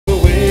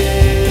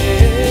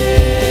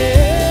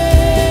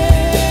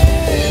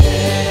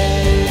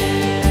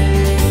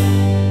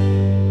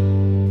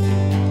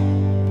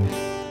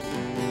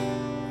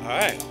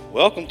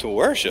Welcome to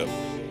worship.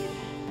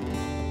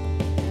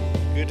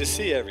 Good to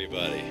see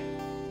everybody.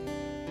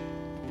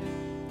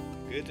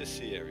 Good to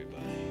see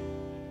everybody.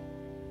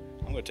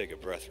 I'm going to take a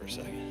breath for a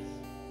second.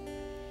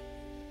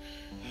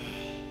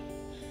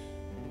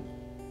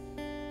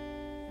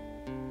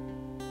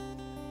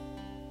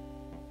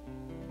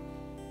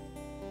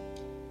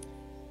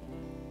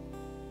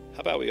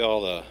 How about we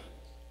all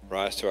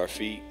rise to our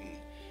feet and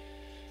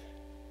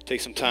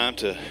take some time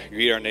to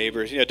greet our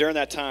neighbors. You know, during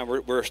that time,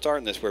 we're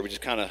starting this where we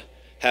just kind of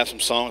have some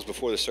songs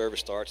before the service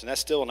starts, and that's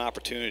still an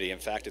opportunity. In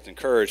fact, it's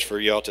encouraged for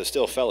y'all to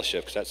still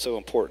fellowship because that's so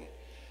important.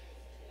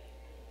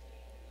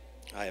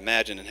 I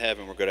imagine in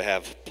heaven we're going to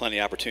have plenty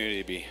of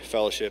opportunity to be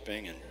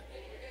fellowshipping and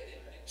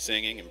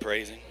singing and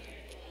praising.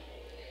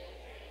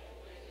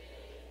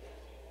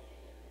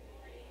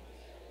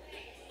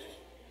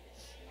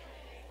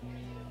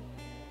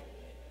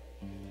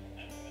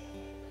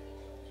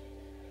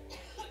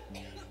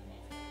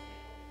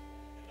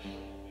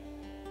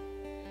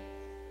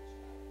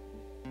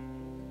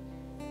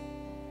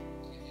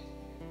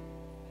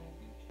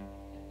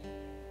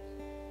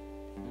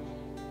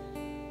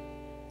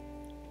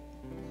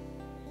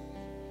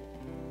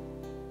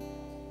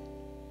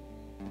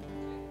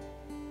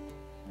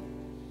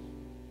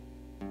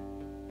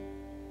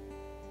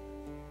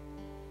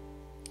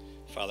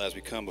 Father, as we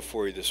come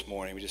before you this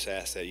morning, we just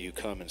ask that you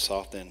come and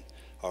soften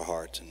our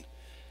hearts and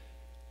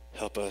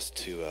help us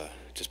to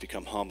just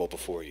become humble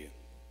before you.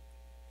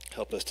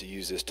 Help us to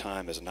use this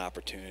time as an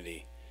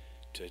opportunity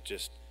to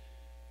just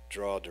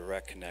draw a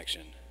direct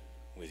connection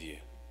with you.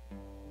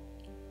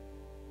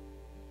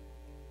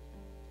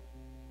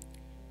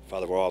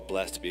 Father, we're all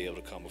blessed to be able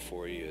to come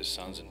before you as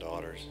sons and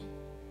daughters,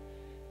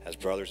 as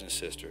brothers and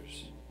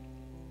sisters,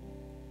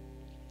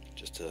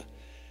 just to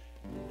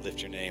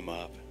lift your name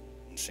up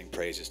and sing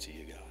praises to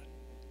you, God.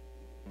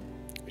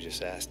 We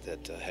just ask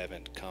that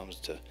heaven comes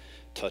to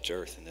touch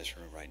earth in this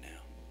room right now.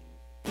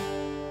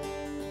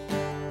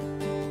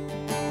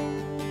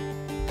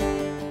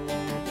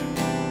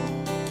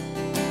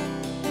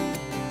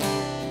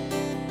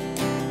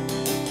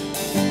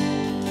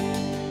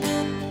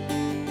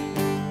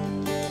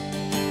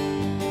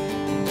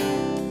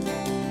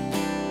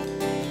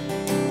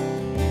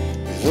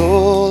 With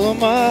all of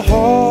my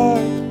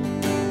heart,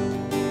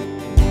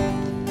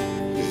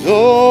 with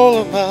all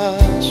of my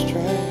strength,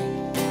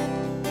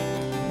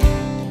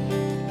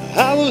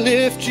 I will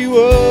lift you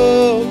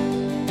up,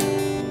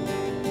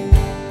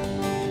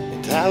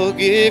 and I will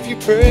give you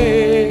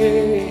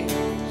praise.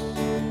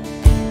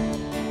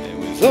 And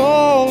with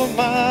all of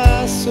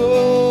my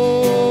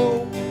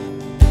soul,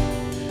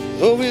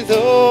 oh, with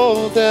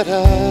all that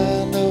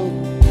I know,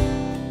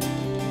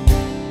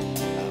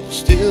 I will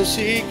still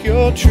seek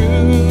your truth,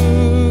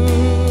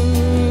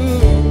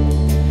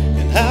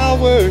 and I'll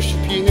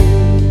worship you.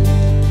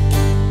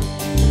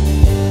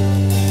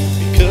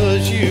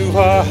 You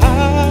are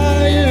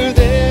higher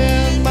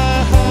than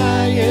my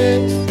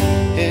highest,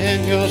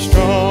 and you're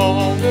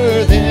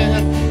stronger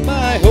than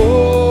my hope.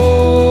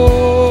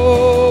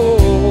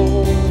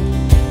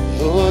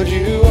 Lord,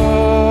 you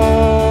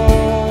are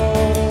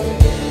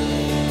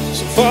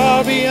so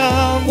far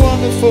beyond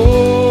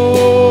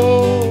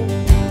wonderful,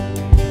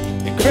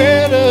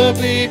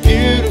 incredibly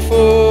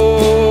beautiful,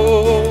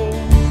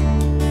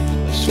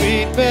 a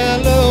sweet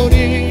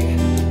melody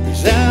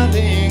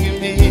resounding in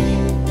me.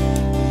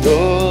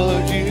 Lord,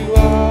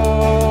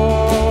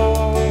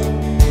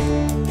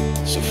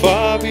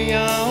 far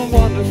beyond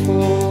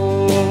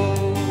wonderful.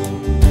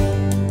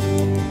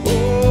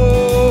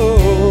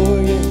 Oh,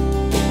 yeah.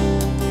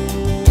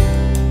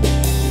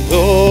 With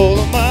all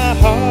of my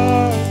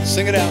heart,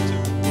 sing it out to me.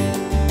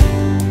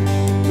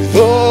 With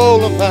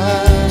all of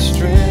my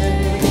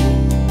strength,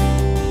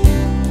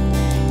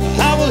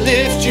 I will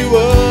lift you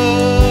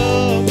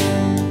up,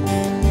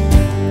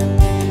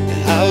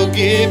 and I will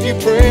give you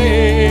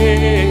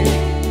praise.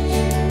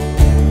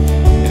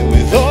 And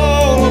with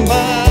all of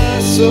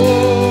my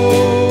soul,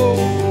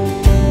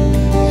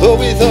 oh,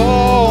 with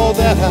all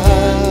that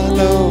I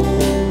know,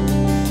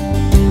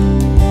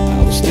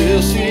 I will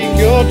still seek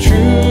your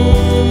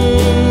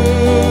truth,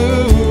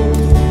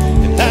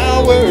 and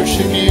I'll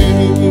worship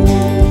you.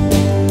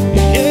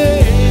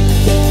 Yeah,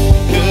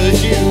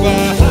 'cause you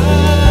are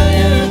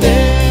higher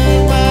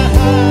than my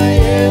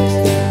highest,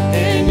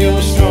 and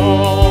you're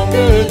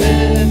stronger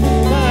than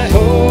my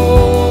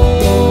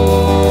hope.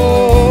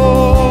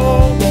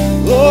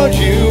 Lord,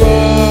 you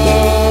are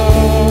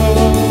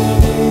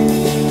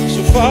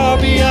far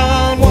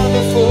beyond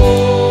wonderful,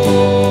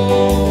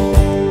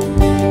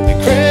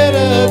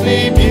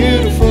 incredibly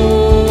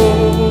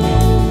beautiful,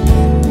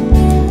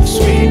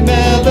 sweet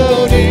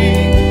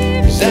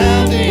melody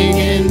resounding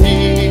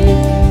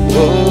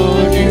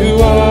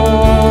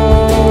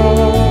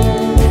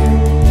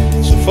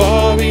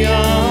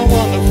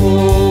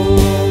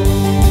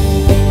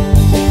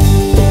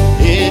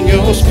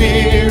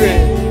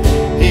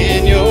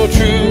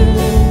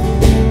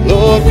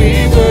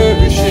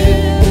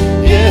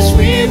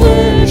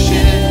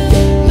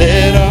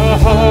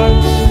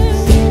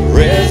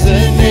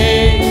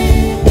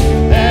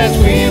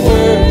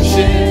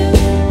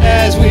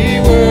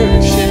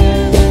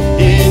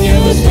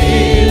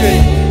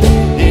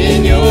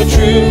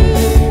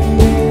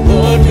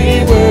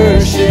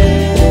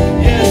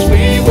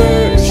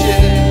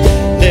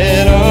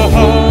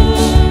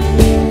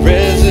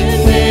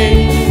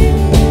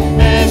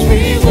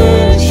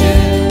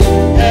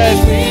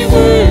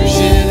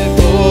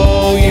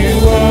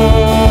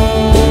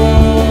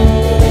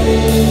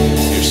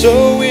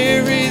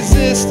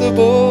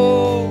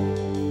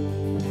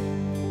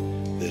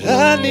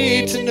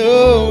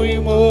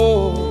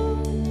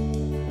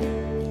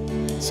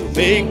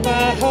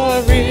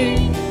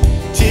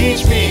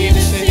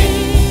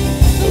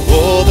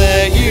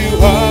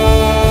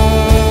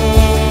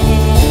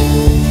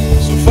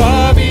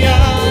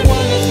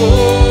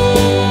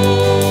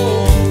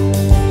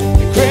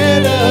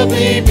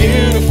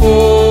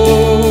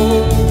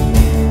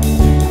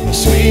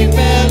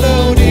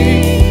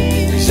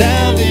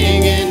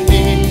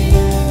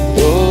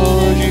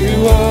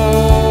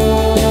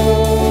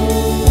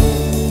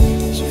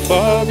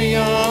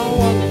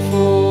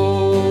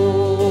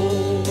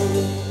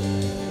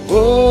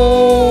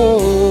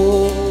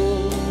Oh,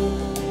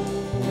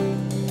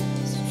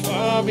 so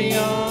far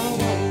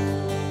beyond what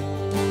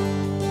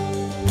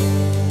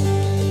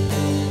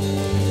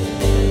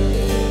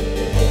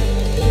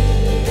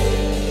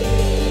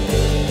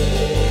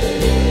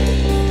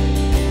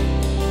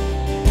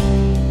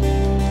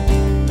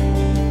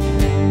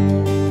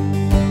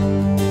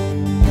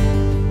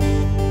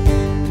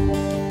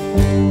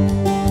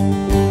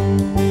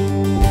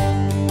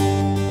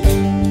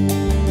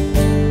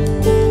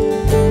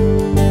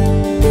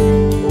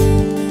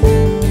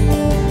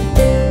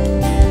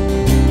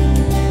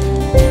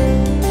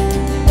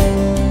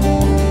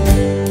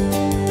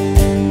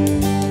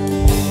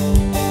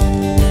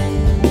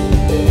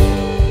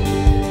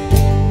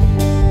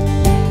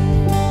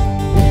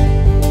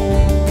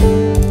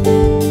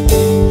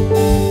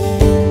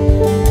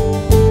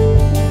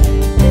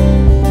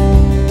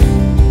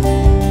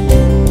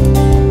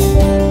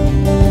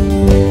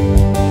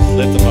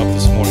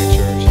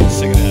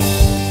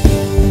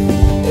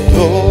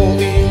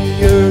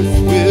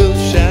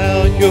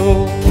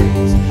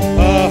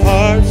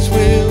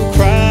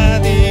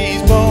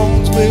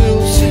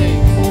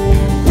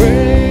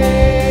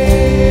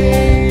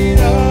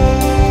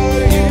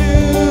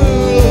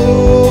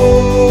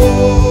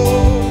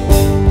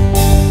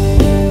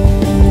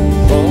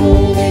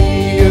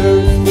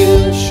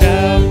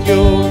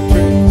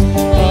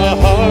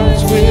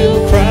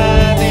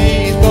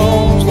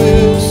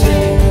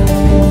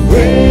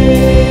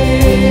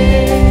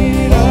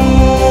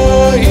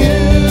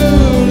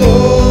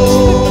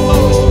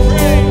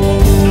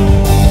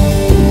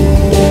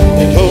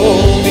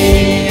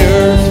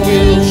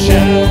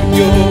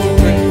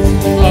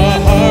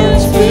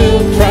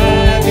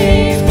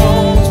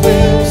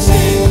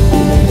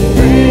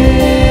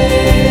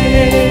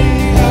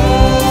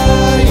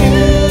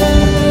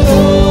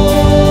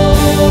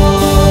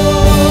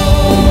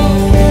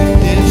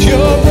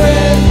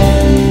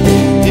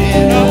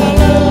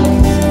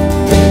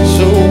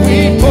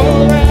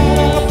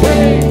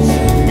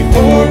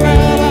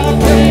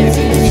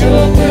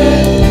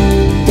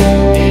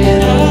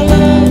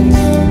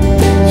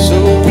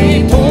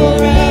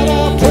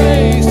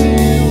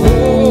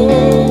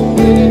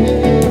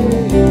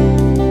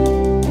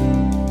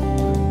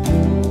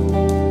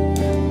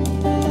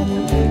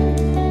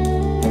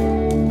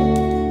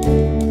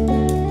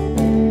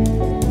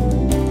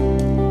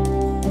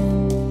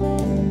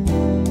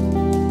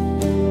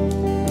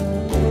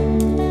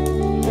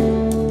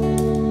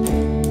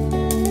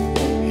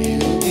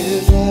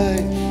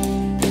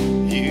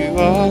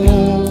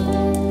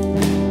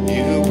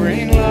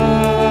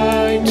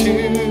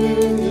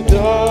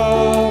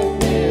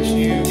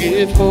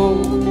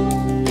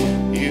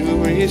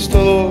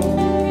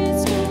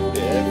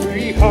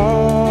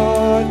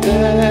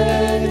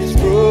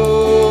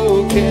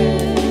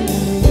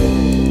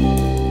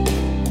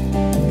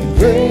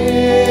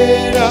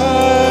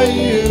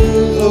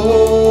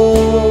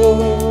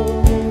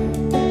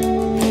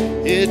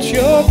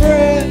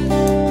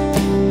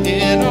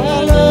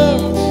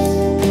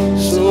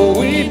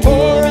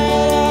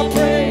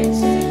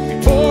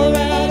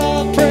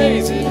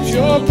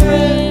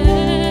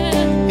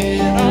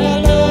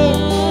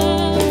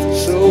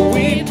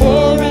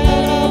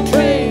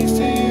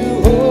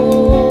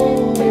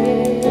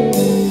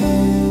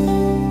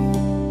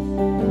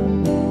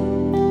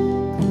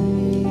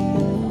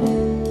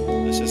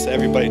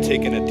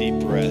taking a deep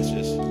breath.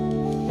 Just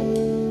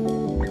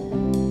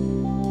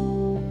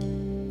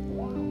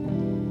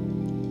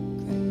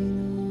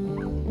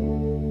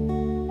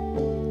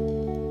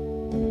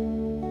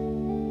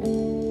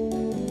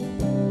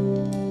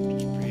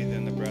breathe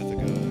in the breath of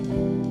God.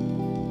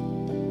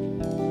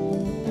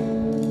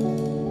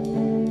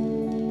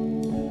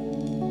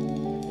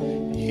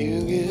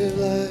 You give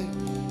life.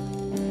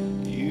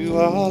 You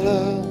are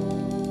love.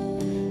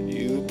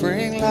 You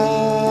bring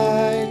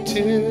light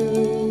to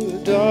the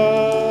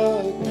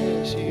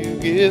darkness. You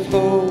give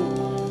hope.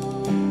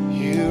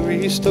 You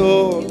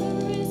restore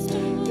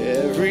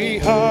every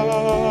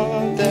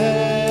heart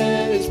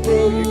that is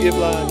broken. You give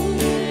life.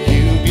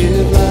 You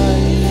give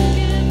life.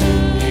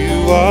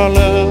 You are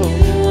love.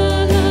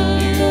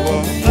 You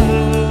are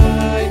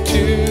light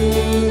to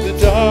the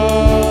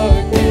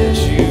darkness.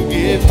 You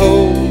give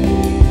hope.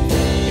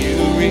 You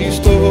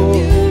restore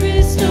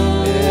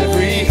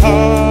every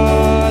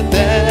heart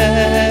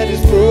that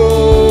is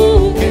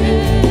broken.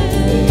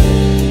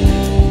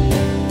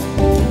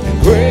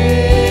 And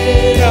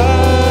great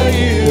are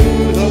you,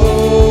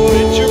 Lord.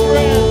 It's your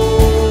breath.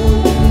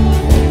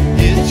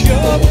 It's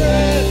your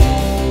breath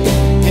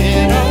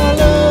in our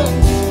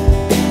lungs.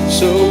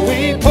 So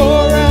we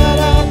pour out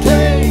our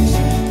praise.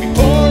 We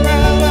pour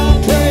out our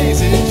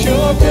praise. It's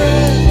your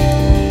breath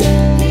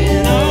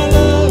in our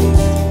lungs.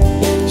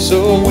 So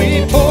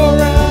we pour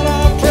out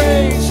our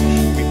praise.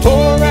 We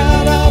pour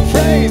out our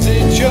praise.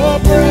 It's your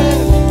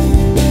breath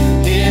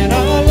in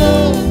our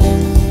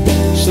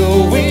lungs.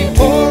 So we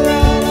pour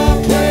out our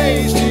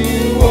praise to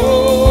you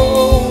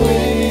always.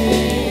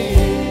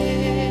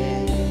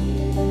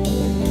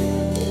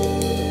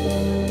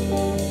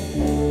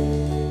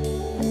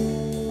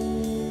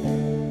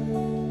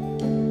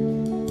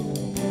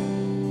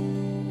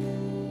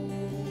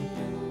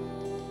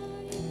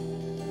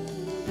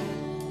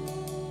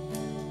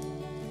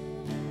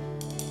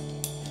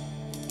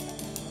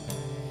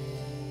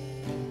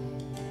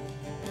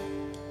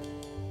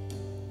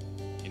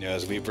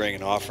 as we bring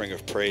an offering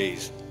of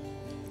praise,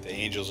 the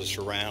angels are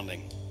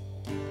surrounding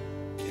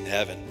in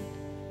heaven.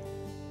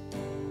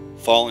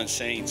 Fallen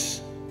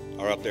saints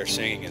are up there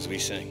singing as we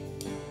sing.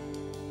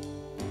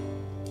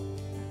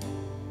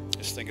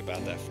 Just think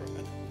about that for a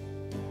minute.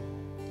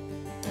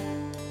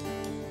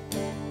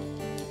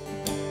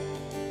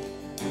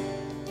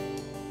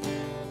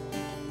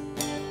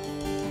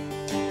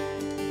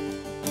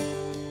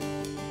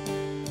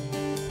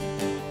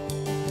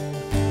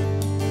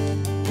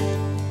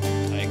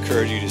 I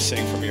encourage you to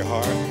sing from your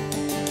heart.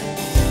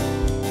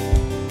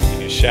 You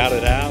can shout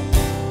it out.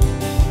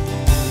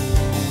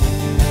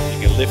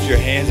 You can lift your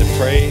hands in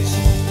praise.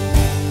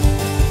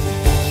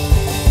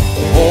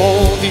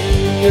 All the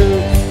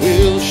earth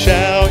will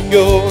shout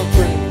your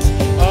praise.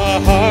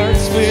 Our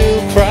hearts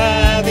will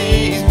cry,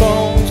 these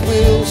bones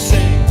will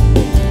sing.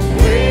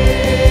 Great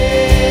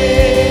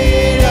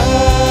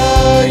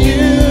are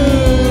you,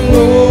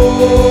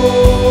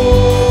 Lord.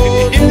 Can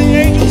you hear the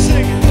angels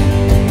singing?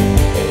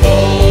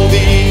 All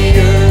the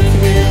earth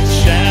will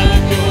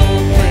shout your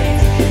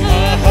praise.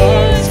 Our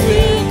hearts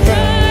will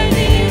cry,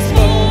 these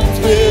bones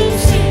will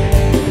sing.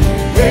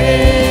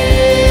 Great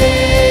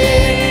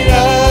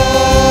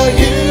are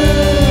you,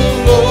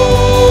 Lord.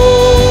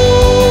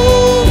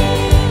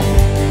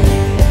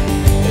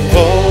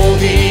 All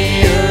the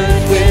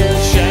earth will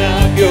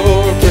shout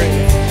your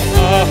praise.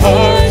 Our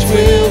hearts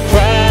will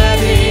cry,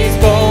 these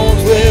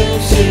bones will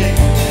sing.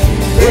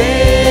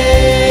 Great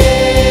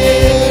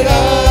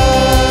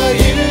are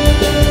you,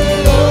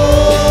 Lord.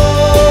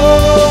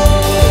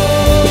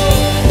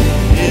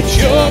 It's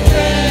your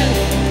breath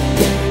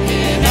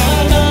in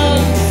our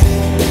lungs,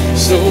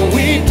 so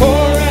we pour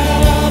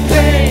out our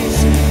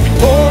praise. We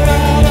pour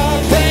out our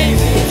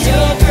praise. It's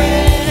your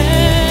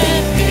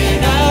breath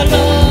in our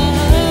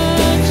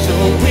lungs, so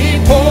we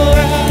pour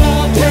out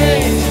our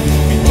praise.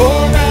 We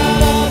pour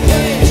out our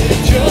praise.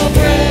 It's your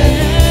breath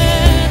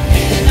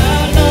in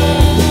our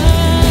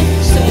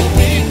lungs, so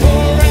we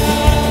pour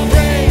out our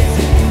praise.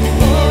 We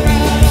pour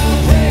out our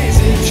praise.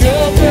 It's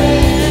your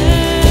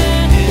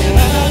breath in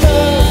our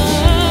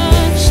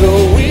lungs, so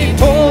we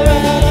pour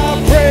out our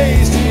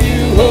praise to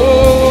you, oh.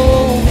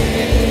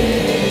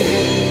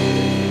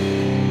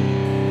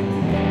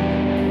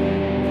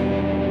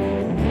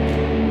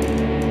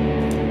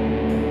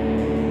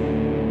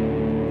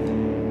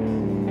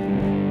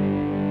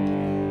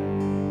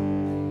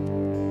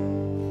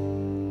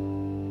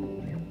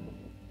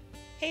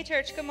 Hey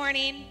church, good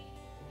morning.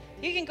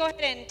 You can go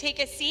ahead and take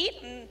a seat,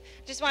 and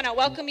just want to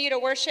welcome you to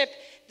worship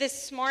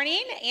this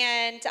morning,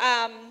 and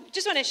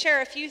just want to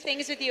share a few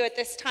things with you at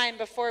this time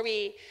before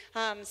we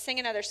sing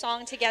another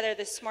song together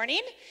this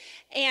morning.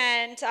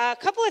 And a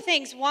couple of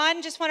things.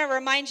 One, just want to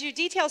remind you,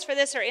 details for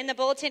this are in the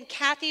bulletin.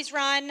 Kathy's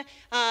run,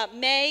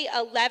 May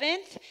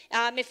 11th.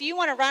 If you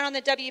want to run on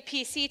the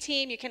WPC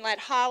team, you can let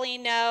Holly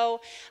know.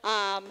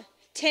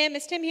 Tim,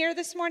 is Tim here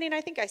this morning?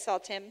 I think I saw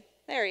Tim.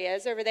 There he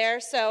is over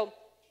there. So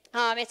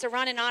it's a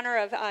run in honor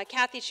of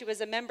Kathy. She was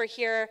a member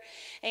here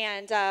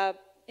and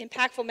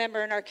impactful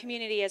member in our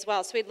community as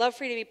well. So we'd love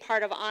for you to be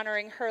part of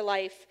honoring her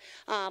life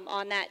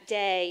on that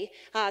day.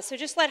 So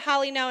just let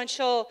Holly know and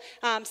she'll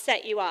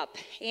set you up.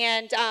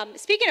 And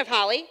speaking of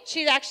Holly,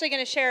 she's actually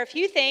going to share a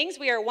few things.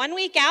 We are 1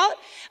 week out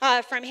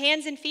from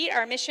Hands and Feet,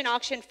 our mission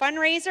auction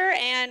fundraiser.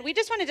 And we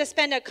just wanted to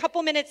spend a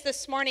couple minutes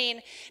this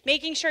morning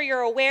making sure you're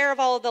aware of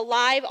all of the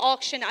live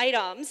auction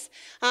items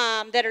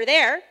that are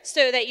there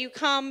so that you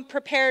come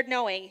prepared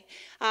knowing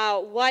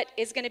what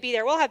is going to be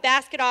there. We'll have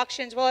basket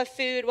auctions, we'll have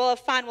food, we'll have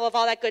fun, we'll have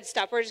all that good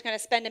stuff. We're just going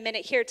to spend a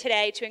minute here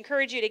today to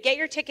encourage you to get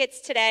your tickets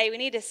today. We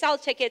need to sell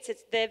tickets.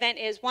 The event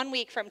is 1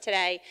 week from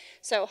today.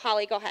 So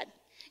Holly, go ahead.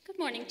 Good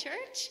morning,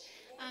 church.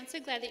 I'm so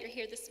glad that you're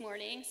here this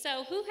morning.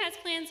 So who has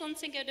plans on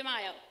Cinco de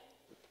Mayo?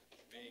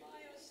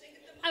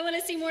 I want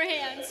to see more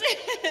hands.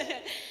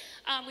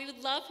 We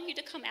would love for you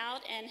to come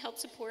out and help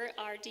support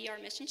our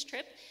DR missions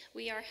trip.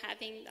 We are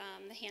having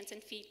the Hands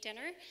and Feet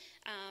dinner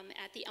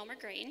at the Elmer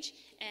Grange.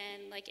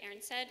 And like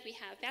Aaron said, we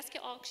have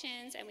basket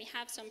auctions and we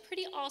have some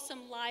pretty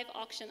awesome live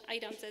auction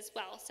items as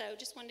well. So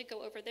just wanted to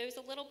go over those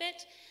a little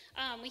bit.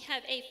 We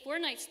have a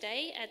 4-night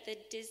stay at the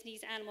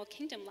Disney's Animal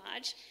Kingdom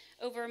Lodge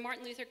over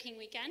Martin Luther King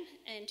weekend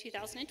in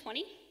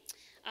 2020.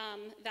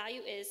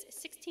 Value is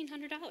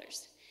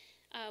 $1,600.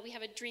 We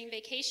have a dream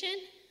vacation,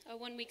 a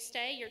 1-week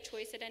stay, your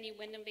choice at any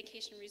Wyndham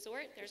Vacation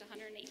Resort. There's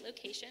 108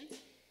 locations.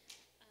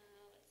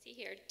 Let's see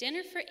here.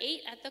 Dinner for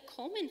 8 at the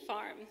Coleman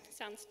Farm.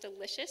 Sounds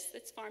delicious.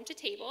 It's farm to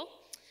table.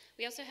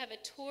 We also have a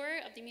tour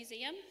of the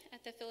museum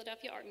at the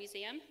Philadelphia Art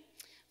Museum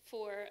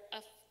for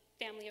a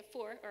family of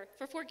 4, or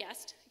for 4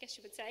 guests, I guess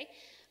you would say.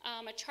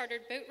 A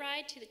chartered boat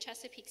ride to the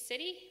Chesapeake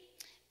City,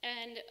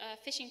 and a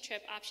fishing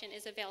trip option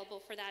is available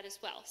for that as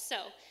well. So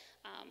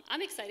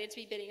I'm excited to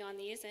be bidding on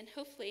these, and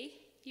hopefully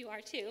you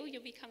are too.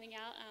 You'll be coming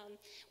out.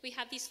 We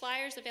have these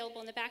flyers available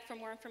in the back for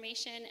more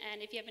information,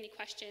 and if you have any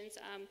questions,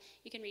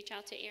 you can reach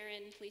out to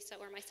Aaron, Lisa,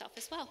 or myself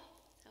as well.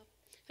 So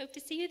hope to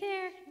see you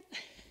there.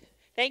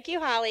 Thank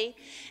you, Holly.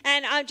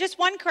 And just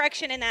one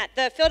correction in that.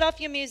 The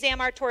Philadelphia Museum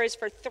Art Tour is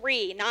for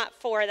 3, not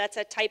 4. That's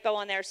a typo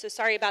on there, so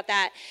sorry about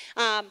that.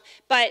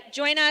 But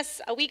join us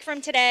a week from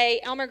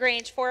today, Elmer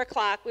Grange, 4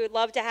 o'clock. We would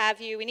love to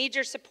have you. We need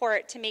your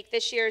support to make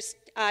this year's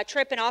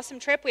trip an awesome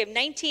trip. We have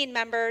 19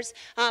 members.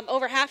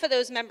 Over half of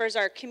those members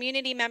are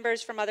community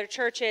members from other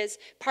churches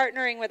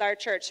partnering with our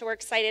church. So we're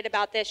excited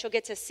about this. You'll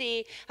get to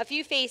see a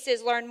few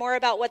faces, learn more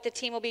about what the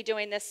team will be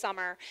doing this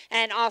summer,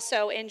 and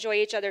also enjoy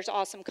each other's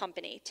awesome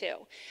company too.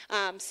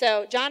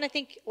 So John, I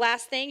think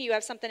last thing, you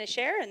have something to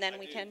share, and then I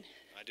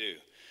do.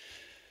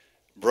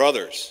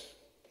 Brothers,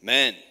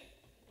 men,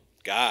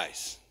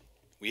 guys,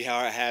 we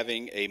are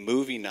having a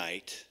movie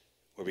night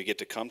where we get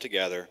to come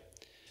together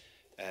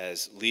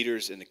as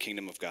leaders in the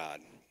kingdom of God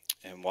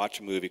and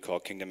watch a movie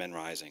called Kingdom Men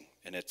Rising.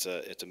 And it's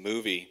a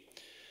movie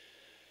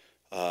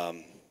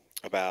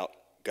about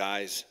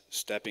guys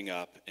stepping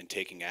up and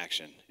taking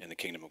action in the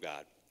kingdom of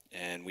God.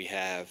 And we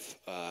have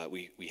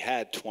we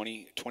had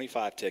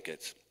 25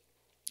 tickets,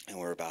 and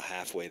we're about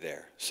halfway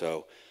there.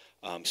 So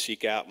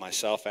seek out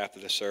myself after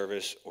the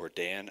service, or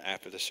Dan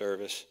after the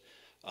service,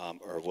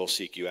 or we'll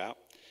seek you out.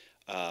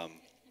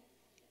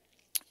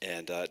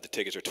 And the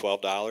tickets are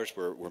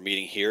 $12. We're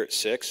meeting here at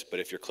 6, but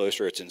if you're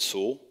closer, it's in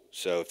Sewell.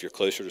 So if you're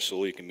closer to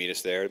Sewell, you can meet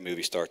us there. The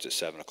movie starts at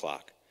 7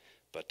 o'clock.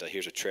 But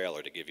here's a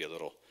trailer to give you a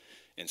little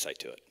insight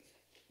to it.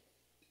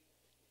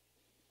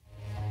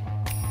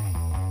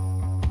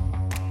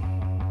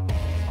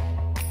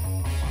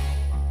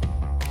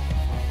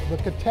 The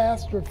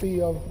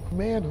catastrophe of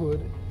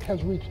manhood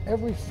has reached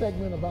every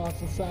segment of our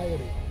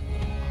society.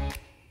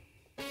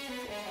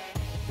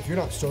 If you're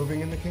not serving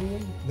in the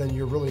kingdom, then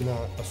you're really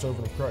not a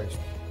servant of Christ.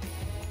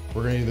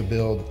 We're going to either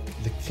build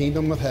the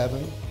kingdom of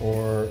heaven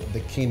or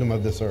the kingdom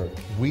of this earth.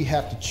 We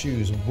have to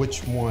choose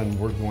which one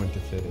we're going to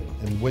fit in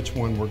and which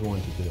one we're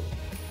going to do.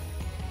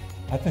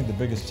 I think the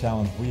biggest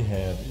challenge we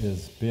have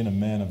is being a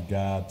man of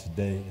God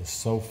today is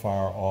so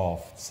far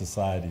off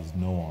society's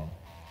norm.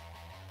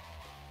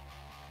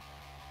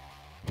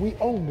 We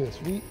own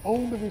this. We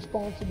own the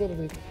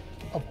responsibility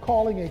of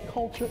calling a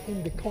culture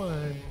in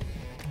decline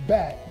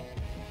back,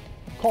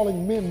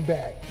 calling men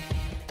back.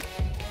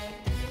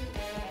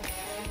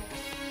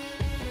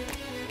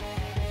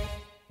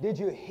 Did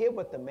you hear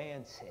what the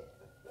man said?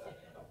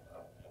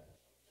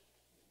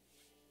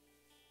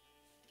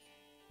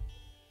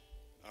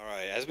 All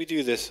right, as we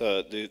do this,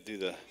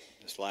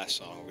 this last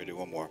song, we're going to do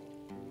one more.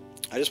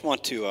 I just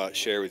want to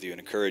share with you and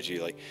encourage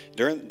you, like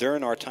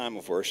during our time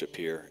of worship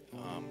here,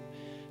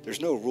 there's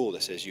no rule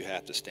that says you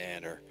have to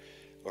stand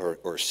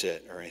or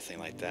sit or anything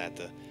like that.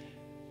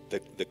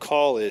 The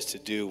call is to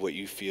do what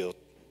you feel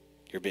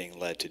you're being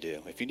led to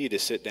do. If you need to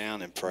sit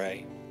down and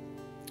pray,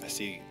 I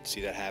see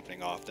that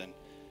happening often.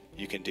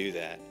 You can do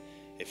that.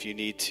 If you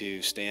need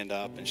to stand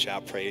up and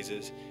shout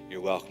praises,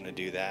 you're welcome to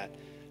do that.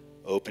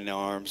 Open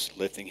arms,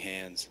 lifting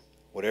hands,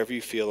 whatever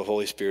you feel the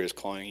Holy Spirit is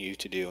calling you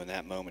to do in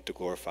that moment to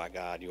glorify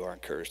God, you are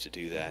encouraged to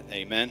do that.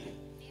 Amen.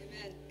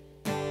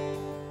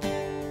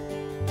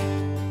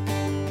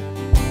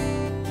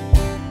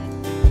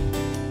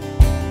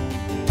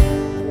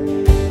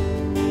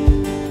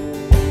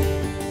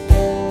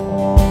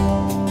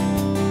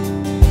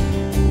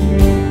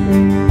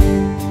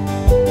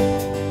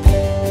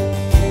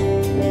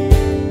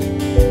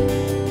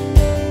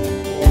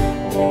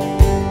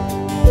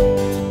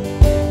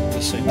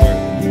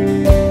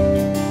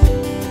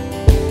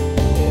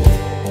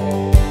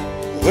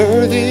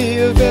 Worthy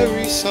of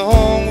every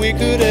song we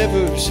could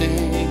ever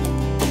sing,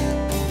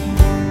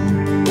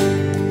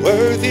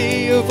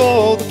 worthy of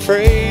all the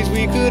praise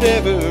we could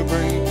ever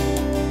bring,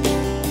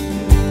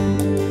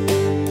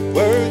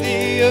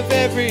 worthy of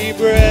every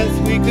breath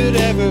we could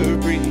ever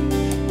breathe.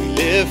 We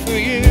live for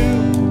you.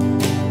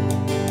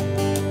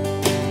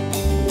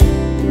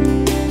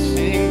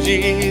 Sing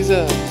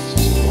Jesus,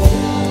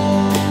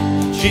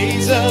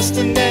 Jesus,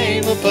 the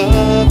name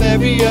above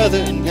every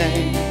other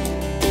name.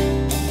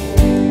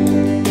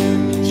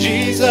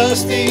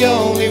 Jesus, the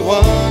only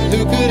one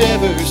who could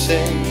ever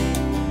save.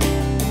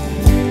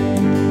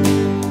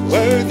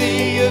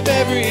 Worthy of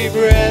every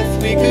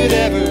breath we could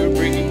ever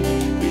breathe.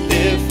 We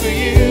live for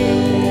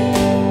you.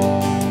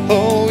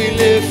 Oh, we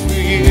live for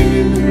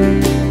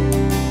you.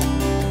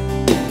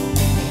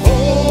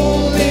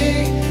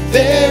 Holy,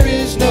 there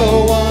is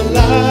no one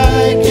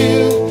like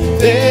you.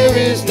 There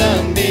is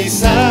none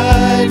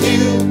beside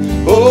you.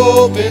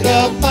 Open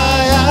up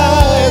my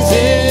eyes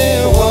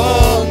in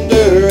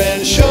wonder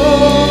and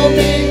show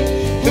me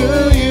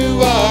who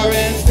you are,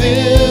 and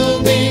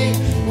fill me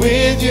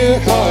with your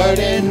heart,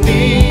 and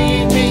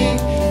lead me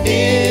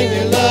in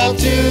your love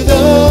to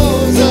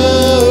those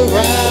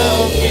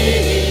around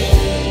me.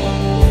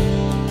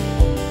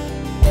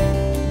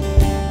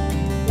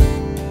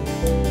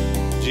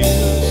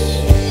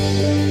 Jesus,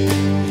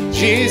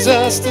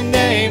 Jesus, the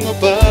name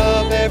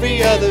above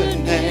every other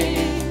name.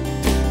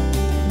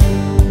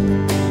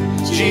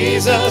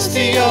 Jesus,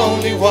 the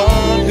only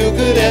one who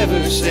could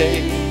ever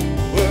save.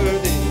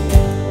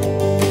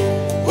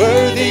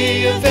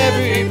 Worthy of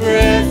every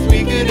breath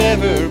we could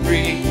ever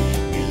breathe.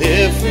 We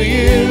live for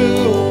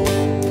you.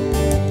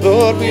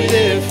 Lord, we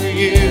live for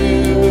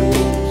you.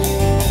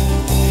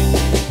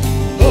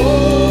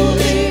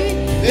 Holy,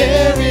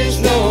 there is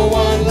no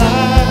one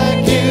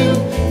like you.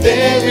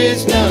 There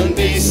is none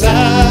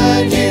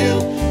beside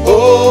you.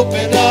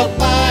 Open up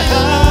my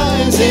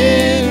eyes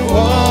in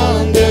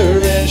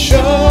wonder and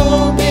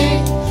show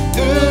me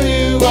who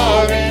you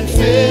are and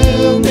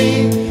fill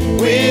me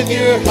with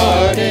your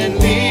heart and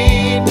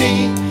lead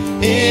me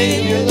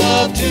in your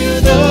love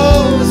to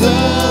those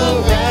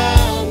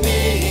around me.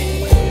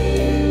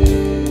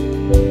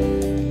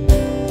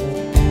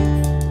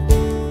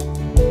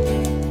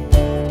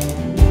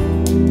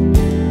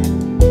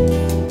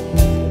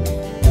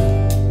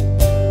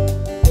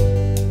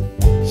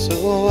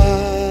 So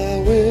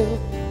I will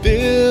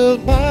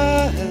build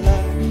my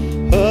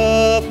life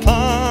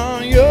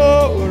upon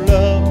your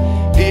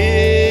love.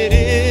 It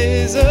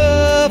is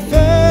a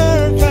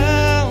firm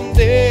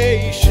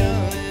foundation,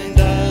 and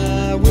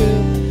I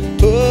will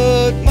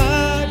put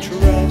my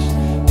trust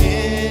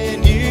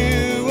in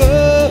you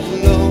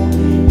alone,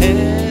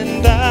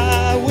 and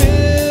I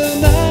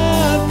will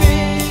not be.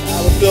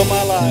 I will build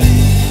my life.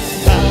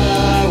 I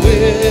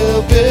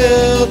will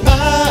build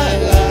my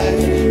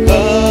life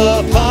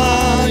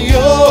upon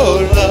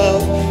your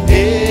love.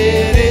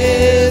 It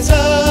is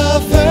a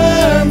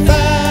firm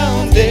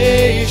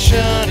foundation,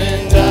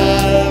 and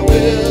I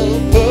will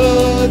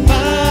put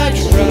my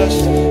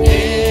trust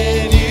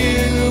in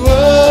you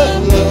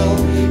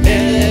alone,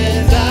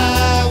 and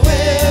I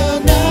will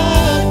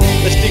not be.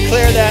 Let's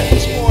declare that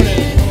this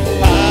morning.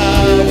 I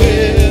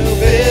will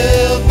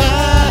build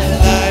my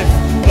life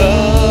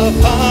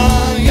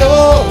upon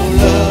your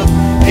love.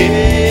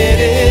 It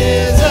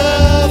is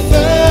a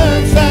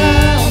firm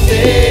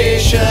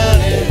foundation,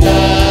 and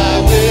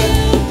I will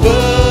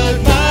put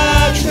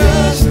my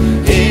trust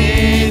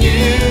in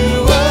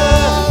you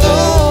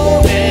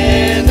alone,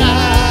 and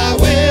I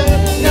will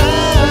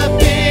not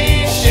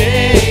be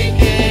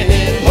shaken.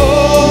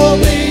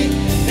 Holy,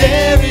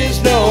 there is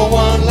no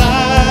one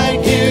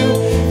like you.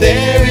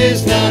 There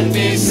is none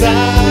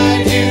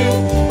beside you.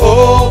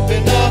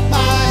 Open up my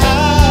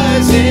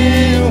eyes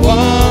in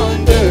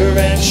wonder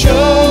and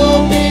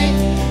show me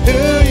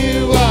who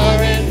you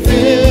are and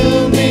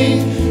fill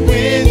me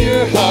with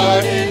your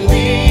heart and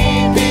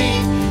lead me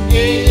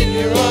in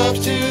your arms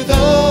to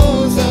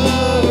those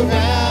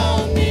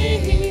around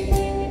me.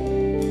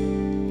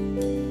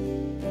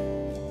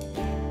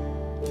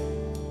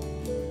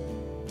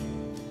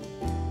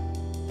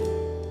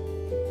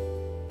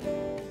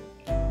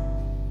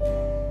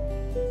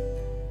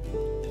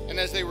 And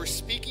as they were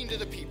speaking to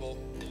the people,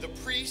 the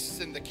priests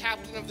and the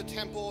captain of the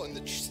temple and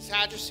the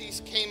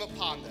Sadducees came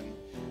upon them,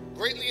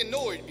 greatly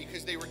annoyed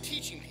because they were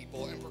teaching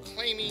people and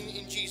proclaiming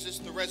in Jesus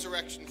the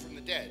resurrection from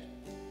the dead.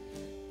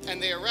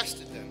 And they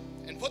arrested them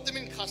and put them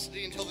in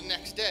custody until the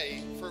next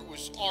day, for it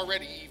was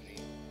already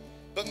evening.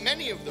 But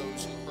many of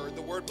those who heard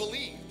the word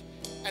believed,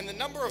 and the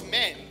number of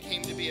men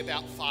came to be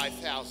about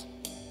 5,000.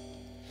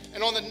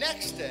 And on the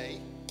next day,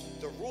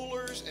 the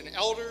rulers and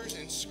elders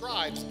and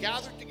scribes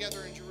gathered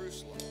together in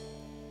Jerusalem,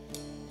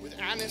 with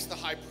Annas the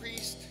high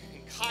priest,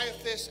 and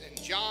Caiaphas,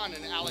 and John,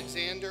 and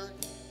Alexander,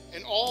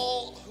 and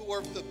all who were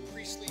of the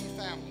priestly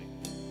family.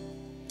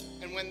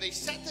 And when they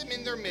set them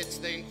in their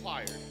midst, they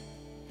inquired,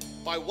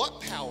 by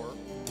what power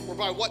or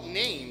by what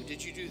name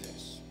did you do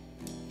this?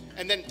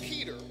 And then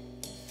Peter,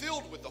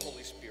 filled with the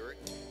Holy Spirit,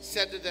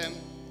 said to them,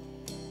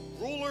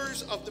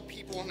 rulers of the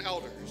people and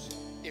elders,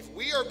 if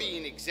we are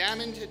being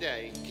examined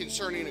today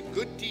concerning a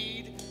good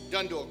deed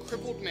done to a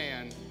crippled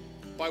man,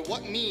 by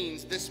what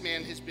means this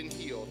man has been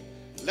healed,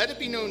 let it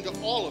be known to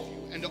all of you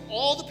and to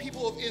all the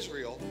people of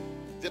Israel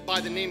that by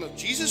the name of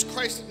Jesus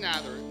Christ of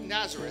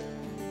Nazareth,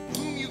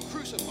 whom you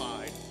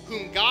crucified,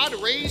 whom God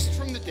raised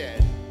from the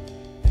dead,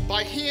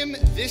 by him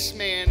this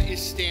man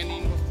is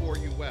standing before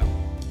you well.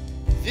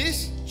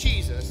 This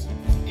Jesus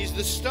is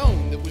the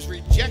stone that was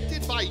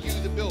rejected by you,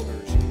 the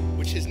builders,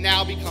 which has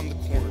now become the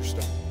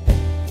cornerstone.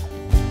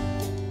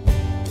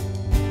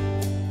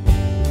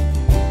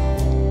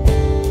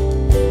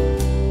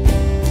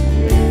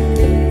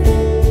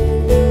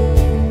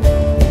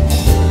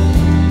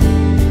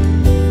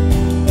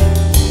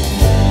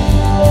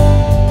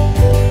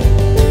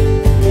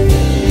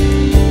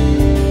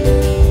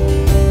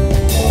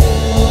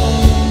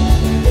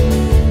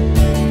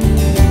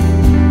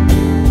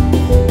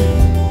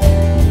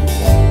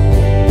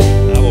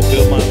 I will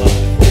build my life.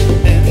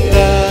 And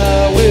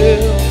I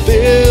will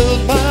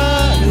build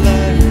my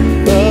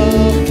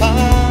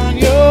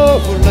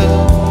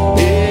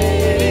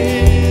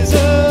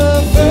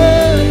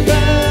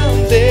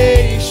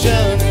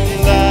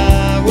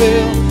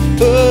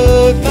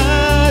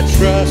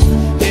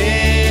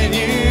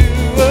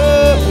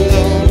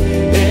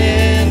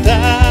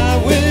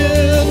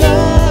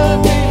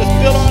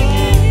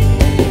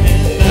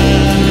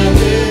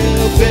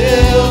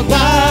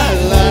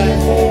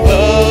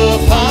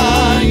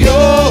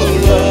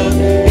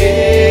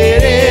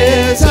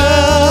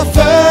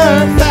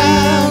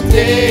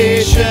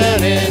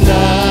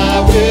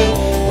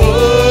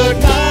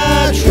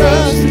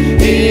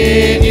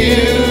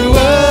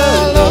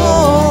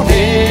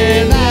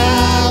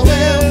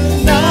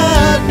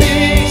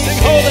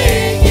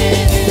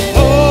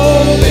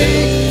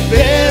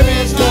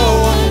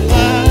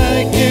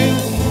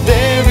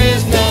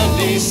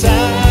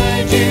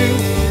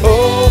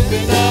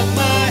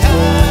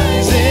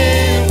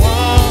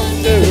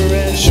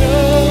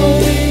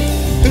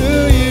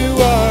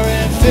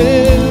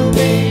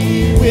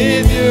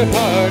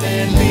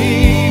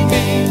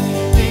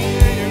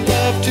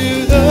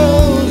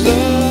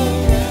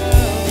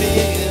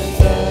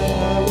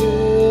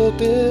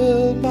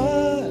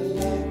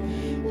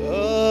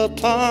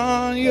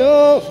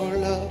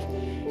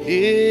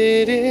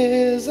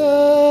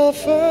a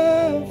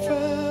firm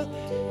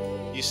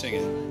foundation. You sing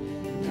it.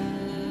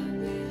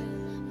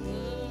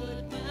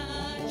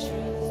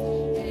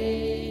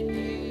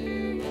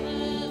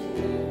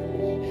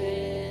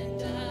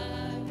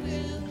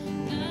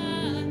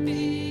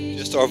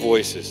 Just our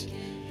voices.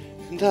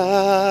 And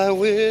I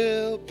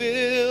will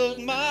build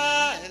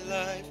my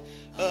life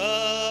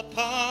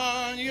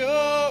upon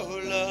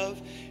your love.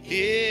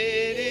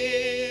 It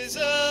is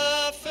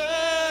a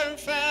firm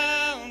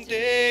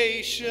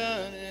foundation,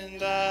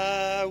 and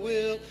I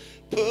will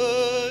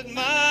put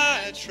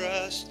my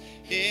trust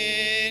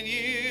in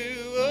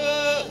you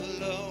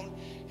alone,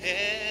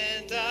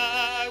 and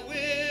I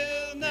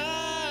will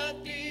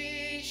not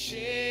be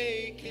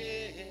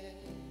shaken.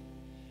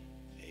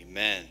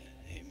 Amen.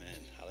 Amen.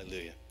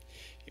 Hallelujah.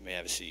 You may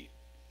have a seat.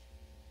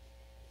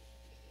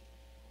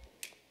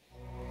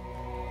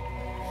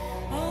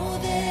 Oh,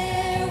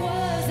 there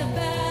was a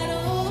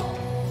battle,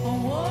 a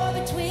war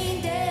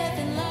between death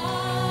and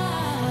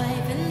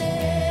life, and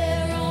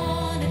there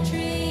on a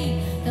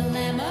tree, the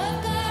Lamb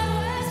of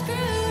God was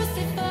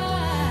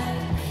crucified,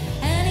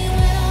 and he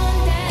went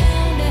on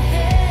down to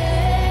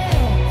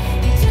hell.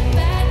 He took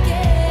back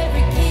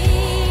every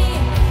key.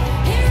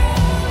 He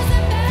rose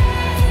up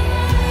as a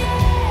lion,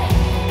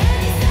 and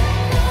he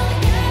sat on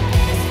the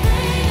captives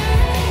free.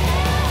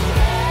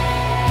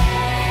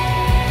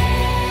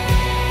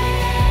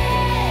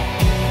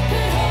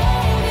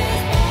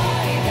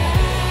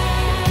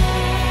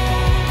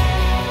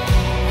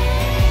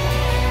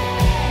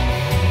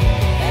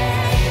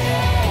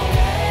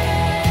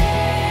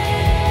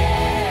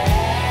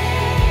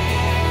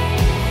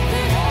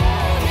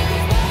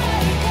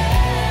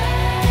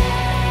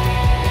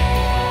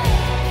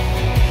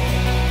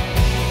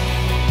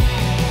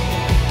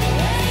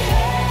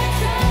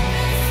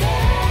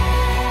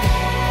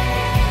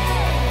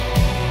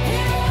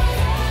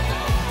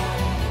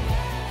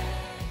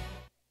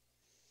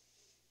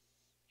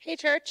 Hey,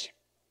 church.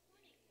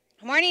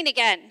 Good morning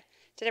again.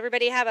 Did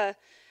everybody have a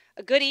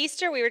good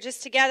Easter? We were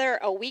just together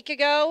a week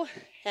ago,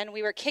 and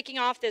we were kicking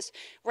off this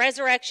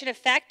resurrection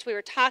effect. We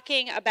were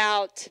talking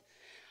about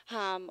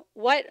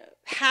what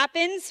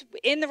happens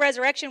in the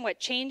resurrection, what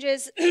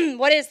changes,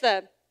 what is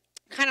the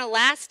kind of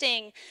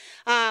lasting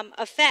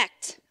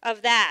effect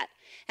of that.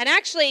 And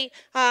actually,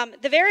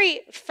 the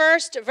very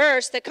first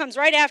verse that comes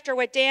right after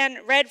what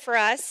Dan read for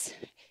us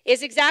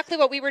is exactly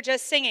what we were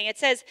just singing. It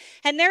says,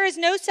 "And there is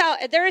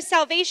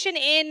salvation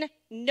in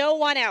no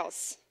one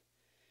else,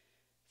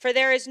 for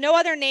there is no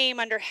other name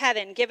under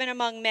heaven given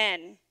among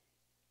men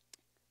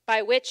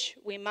by which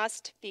we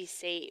must be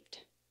saved."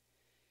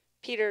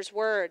 Peter's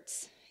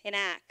words in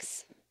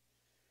Acts.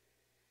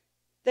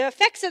 The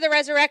effects of the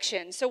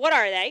resurrection. So what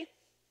are they?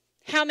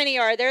 How many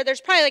are there? There's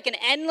probably like an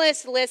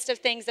endless list of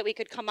things that we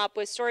could come up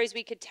with, stories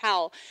we could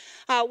tell.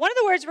 One of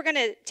the words we're going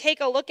to take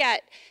a look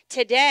at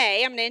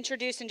today, I'm going to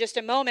introduce in just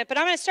a moment, but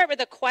I'm going to start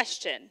with a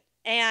question.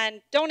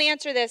 And don't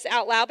answer this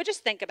out loud, but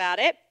just think about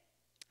it.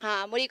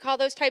 What do you call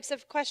those types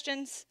of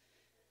questions?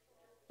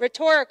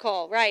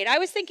 Rhetorical, right. I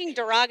was thinking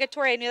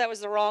derogatory. I knew that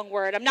was the wrong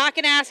word. I'm not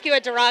going to ask you a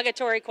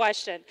derogatory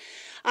question.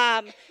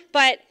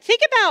 But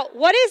think about,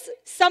 what is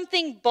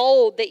something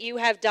bold that you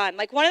have done?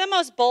 Like one of the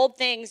most bold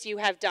things you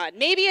have done.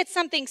 Maybe it's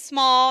something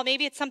small.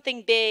 Maybe it's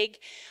something big.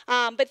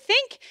 But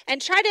think and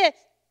try to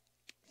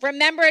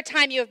remember a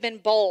time you have been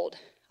bold.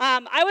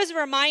 I was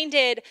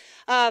reminded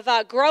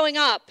of growing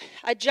up,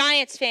 a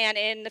Giants fan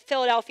in the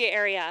Philadelphia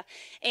area.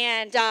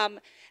 And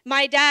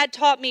my dad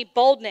taught me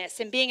boldness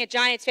and being a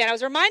Giants fan. I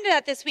was reminded of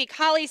that this week.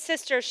 Holly's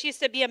sister, she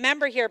used to be a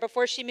member here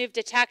before she moved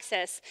to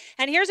Texas.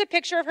 And here's a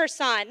picture of her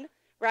son,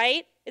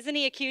 right? Isn't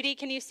he a cutie?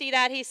 Can you see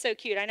that? He's so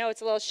cute. I know it's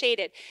a little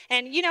shaded.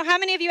 And you know, how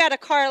many of you had a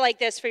car like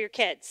this for your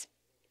kids?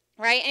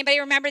 Right? Anybody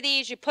remember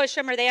these? You push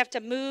them or they have to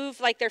move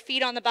like their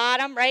feet on the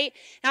bottom, right?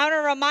 Now I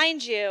want to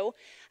remind you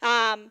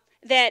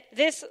that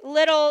this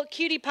little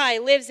cutie pie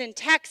lives in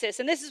Texas.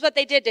 And this is what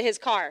they did to his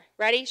car.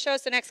 Ready? Show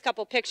us the next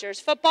couple pictures.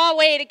 Football,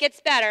 wait, it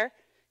gets better.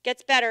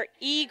 Gets better.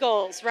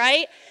 Eagles,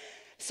 right?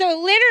 So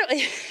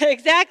literally,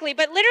 exactly,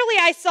 but literally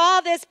I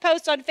saw this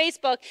post on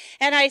Facebook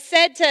and I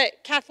said to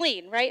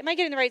Kathleen, right? Am I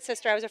getting the right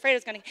sister? I was afraid I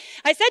was going to.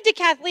 I said to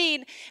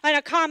Kathleen in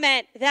a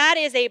comment, that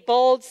is a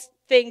bold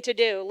thing to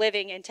do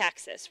living in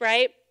Texas,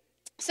 right?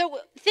 So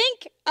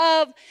think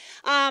of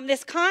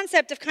this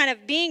concept of kind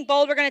of being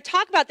bold. We're going to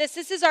talk about this.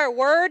 This is our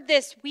word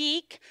this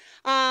week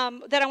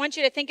that I want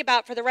you to think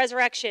about for the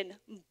resurrection.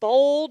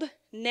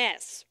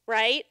 Boldness,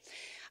 right?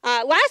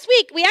 Last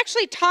week, we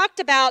actually talked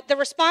about the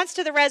response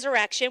to the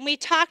resurrection. We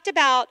talked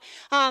about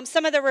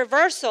some of the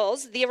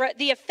reversals,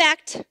 the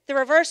effect, the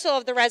reversal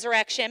of the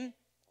resurrection.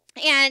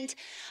 And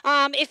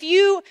if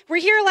you were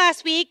here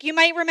last week, you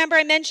might remember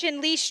I mentioned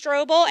Lee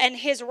Strobel and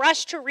his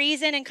rush to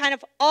reason and kind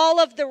of all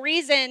of the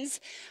reasons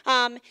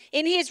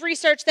in his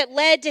research that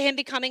led to him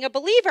becoming a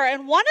believer.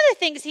 And one of the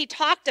things he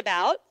talked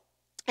about,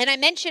 and I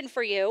mentioned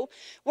for you,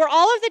 were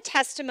all of the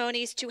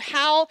testimonies to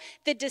how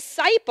the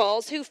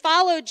disciples who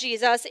followed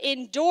Jesus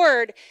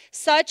endured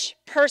such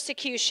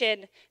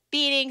persecution,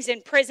 beatings,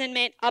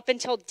 imprisonment up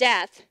until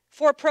death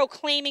for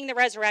proclaiming the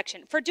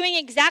resurrection, for doing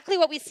exactly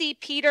what we see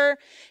Peter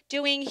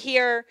doing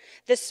here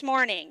this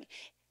morning,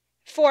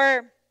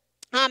 for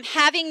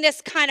having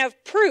this kind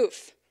of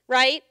proof,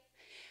 right?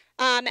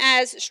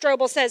 As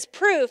Strobel says,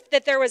 proof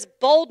that there was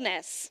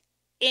boldness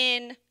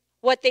in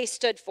what they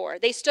stood for.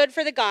 They stood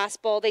for the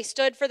gospel. They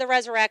stood for the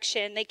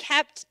resurrection. They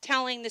kept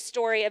telling the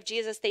story of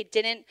Jesus. They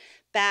didn't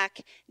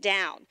back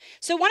down.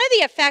 So one of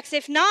the effects,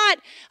 if not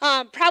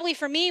probably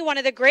for me, one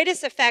of the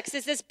greatest effects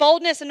is this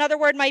boldness. Another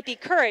word might be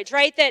courage,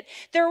 right? That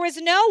there was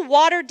no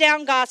watered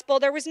down gospel.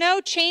 There was no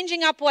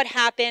changing up what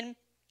happened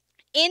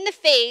in the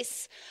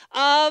face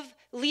of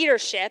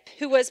leadership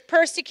who was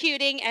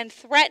persecuting and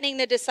threatening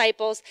the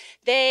disciples.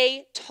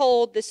 They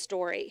told the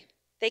story.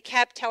 They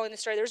kept telling the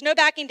story. There was no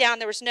backing down.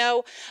 There was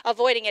no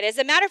avoiding it. As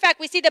a matter of fact,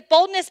 we see that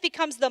boldness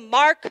becomes the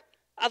mark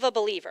of a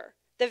believer.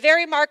 The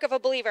very mark of a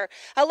believer.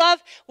 I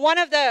love one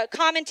of the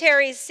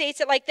commentaries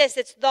states it like this.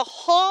 It's the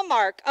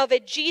hallmark of a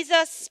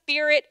Jesus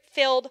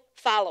Spirit-filled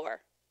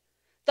follower.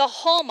 The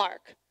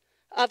hallmark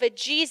of a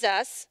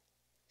Jesus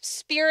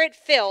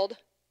Spirit-filled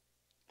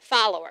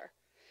follower.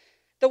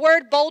 The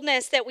word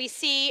boldness that we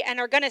see and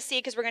are going to see,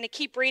 because we're going to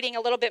keep reading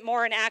a little bit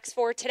more in Acts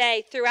 4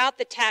 today, throughout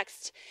the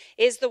text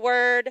is the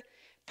word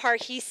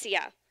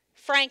parrhesia,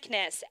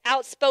 frankness,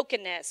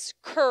 outspokenness,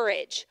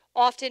 courage,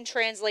 often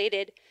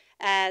translated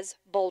as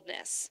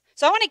boldness.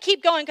 So I want to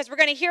keep going because we're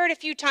going to hear it a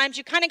few times.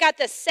 You kind of got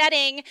the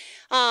setting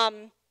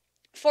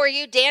for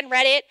you. Dan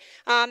read it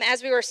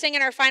as we were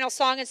singing our final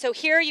song. And so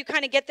here you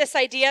kind of get this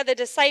idea. The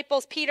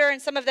disciples, Peter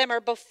and some of them,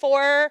 are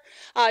before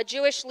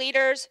Jewish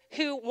leaders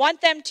who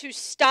want them to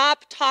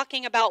stop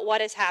talking about what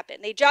has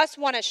happened. They just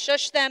want to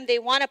shush them. They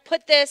want to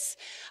put this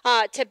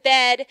to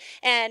bed,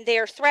 and they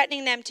are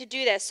threatening them to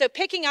do this. So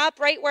picking up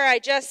right where I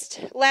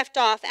just left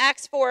off,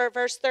 Acts 4,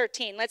 verse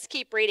 13. Let's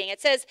keep reading.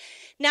 It says,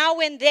 now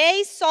when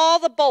they saw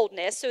the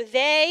boldness, so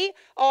they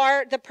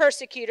are the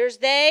persecutors,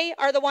 they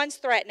are the ones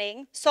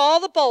threatening, saw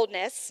the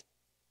boldness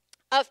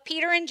of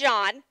Peter and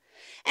John,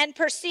 and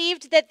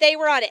perceived that they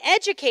were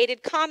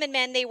uneducated common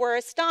men, they were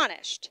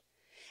astonished.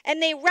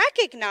 And they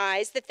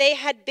recognized that they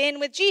had been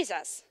with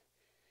Jesus.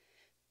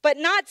 But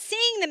not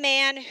seeing the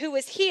man who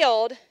was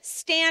healed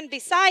stand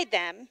beside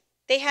them,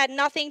 they had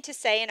nothing to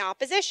say in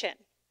opposition.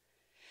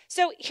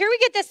 So here we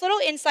get this little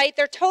insight.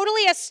 They're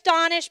totally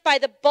astonished by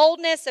the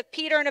boldness of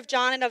Peter and of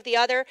John and of the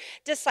other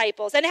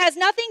disciples. And it has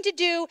nothing to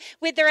do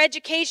with their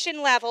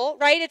education level,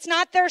 right? It's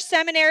not their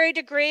seminary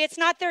degree. It's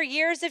not their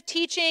years of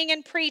teaching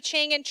and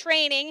preaching and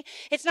training.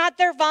 It's not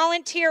their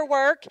volunteer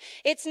work.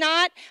 It's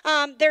not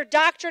their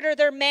doctorate or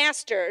their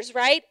master's,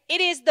 right?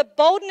 It is the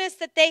boldness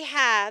that they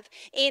have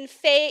in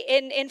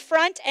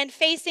front and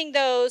facing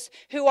those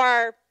who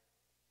are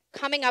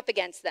coming up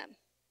against them,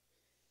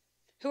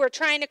 who are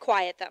trying to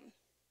quiet them.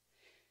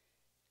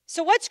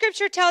 So what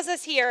Scripture tells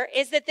us here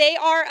is that they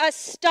are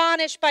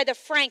astonished by the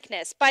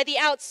frankness, by the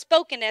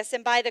outspokenness,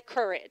 and by the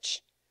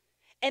courage.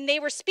 And they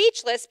were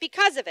speechless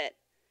because of it.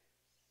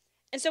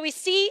 And so we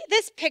see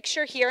this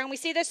picture here, and we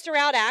see this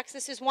throughout Acts.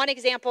 This is one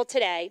example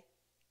today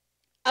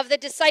of the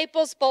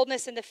disciples'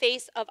 boldness in the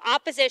face of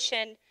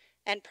opposition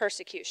and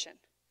persecution.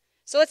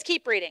 So let's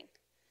keep reading.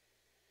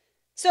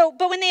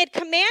 But when they had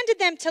commanded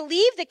them to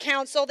leave the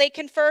council, they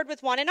conferred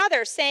with one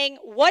another, saying,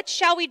 what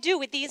shall we do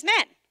with these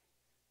men?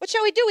 What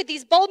shall we do with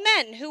these bold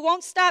men who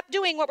won't stop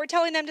doing what we're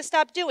telling them to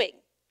stop doing?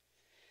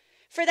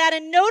 For that a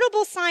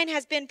notable sign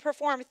has been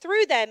performed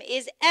through them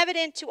is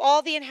evident to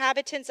all the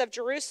inhabitants of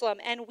Jerusalem,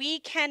 and we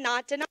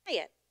cannot deny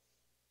it.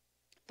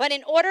 But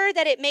in order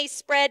that it may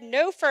spread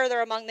no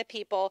further among the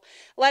people,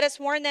 let us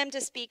warn them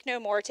to speak no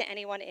more to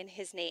anyone in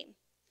his name.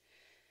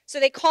 So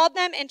they called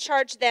them and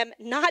charged them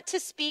not to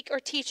speak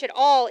or teach at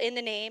all in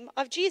the name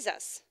of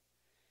Jesus.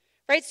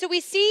 Right? So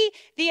we see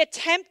the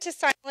attempt to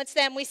silence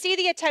them. We see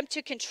the attempt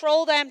to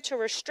control them, to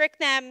restrict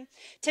them,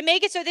 to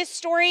make it so this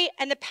story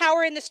and the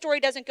power in the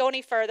story doesn't go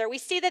any further. We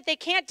see that they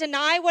can't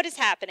deny what is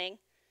happening.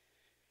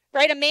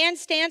 Right? A man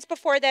stands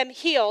before them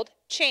healed,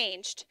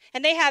 changed,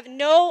 and they have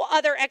no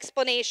other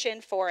explanation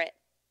for it.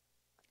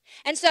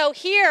 And so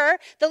here,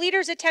 the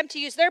leaders attempt to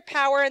use their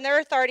power and their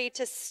authority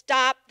to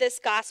stop this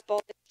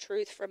gospel, this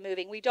truth from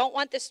moving. We don't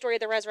want this story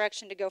of the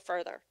resurrection to go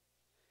further.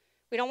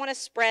 We don't want to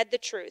spread the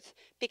truth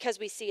because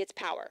we see its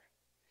power,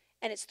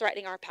 and it's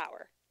threatening our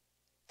power.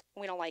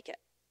 We don't like it.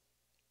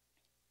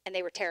 And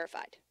they were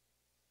terrified.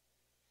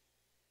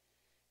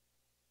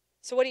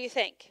 So what do you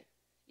think?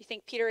 You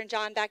think Peter and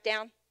John backed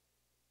down?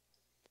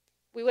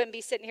 We wouldn't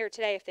be sitting here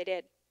today if they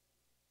did.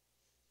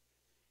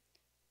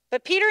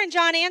 But Peter and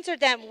John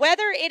answered them,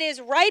 whether it is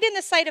right in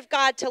the sight of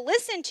God to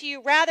listen to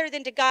you rather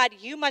than to God,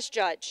 you must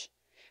judge.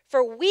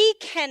 For we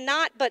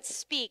cannot but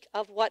speak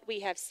of what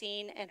we have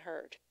seen and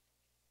heard.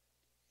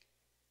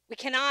 We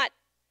cannot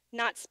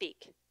not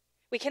speak.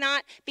 We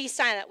cannot be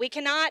silent. We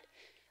cannot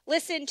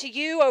listen to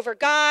you over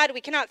God. We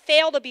cannot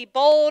fail to be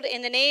bold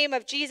in the name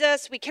of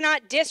Jesus. We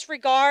cannot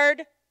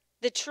disregard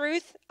the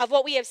truth of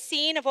what we have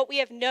seen, of what we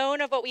have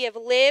known, of what we have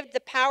lived, the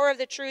power of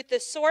the truth.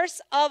 The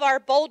source of our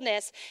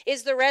boldness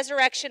is the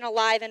resurrection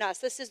alive in us.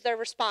 This is their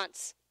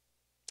response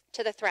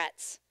to the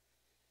threats.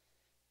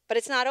 But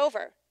it's not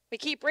over. We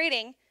keep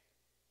reading.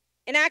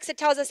 In Acts, it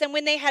tells us, and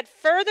when they had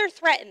further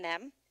threatened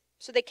them,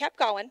 so they kept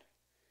going,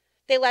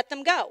 they let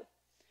them go,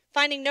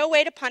 finding no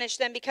way to punish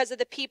them because of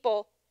the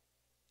people,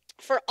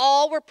 for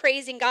all were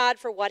praising God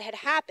for what had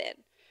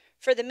happened.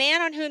 For the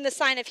man on whom the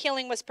sign of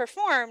healing was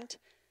performed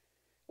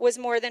was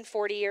more than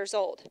 40 years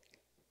old.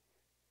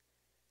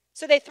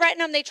 So they threaten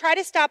them, they try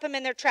to stop them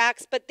in their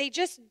tracks, but they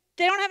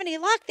don't have any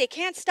luck. They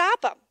can't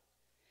stop them.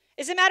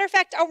 As a matter of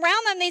fact,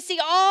 around them, they see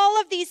all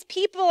of these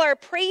people are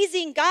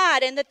praising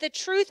God and that the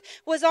truth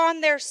was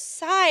on their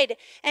side,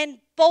 and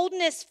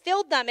boldness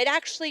filled them. It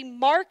actually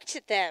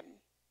marked them.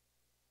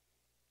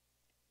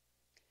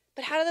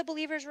 But how do the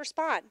believers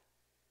respond?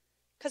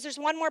 Because there's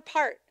one more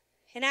part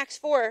in Acts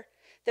 4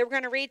 that we're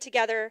going to read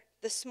together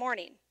this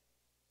morning.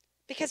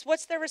 Because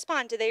what's their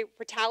response? Do they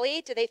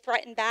retaliate? Do they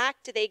threaten back?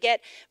 Do they get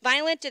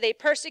violent? Do they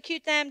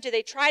persecute them? Do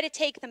they try to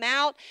take them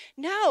out?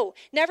 No.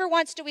 Never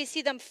once do we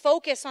see them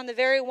focus on the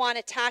very one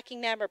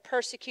attacking them or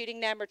persecuting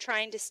them or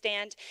trying to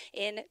stand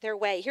in their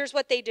way. Here's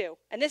what they do,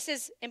 and this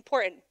is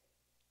important.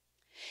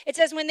 It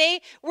says, when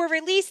they were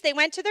released, they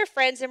went to their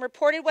friends and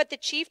reported what the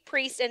chief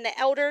priests and the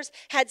elders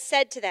had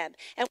said to them.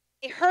 And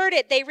when they heard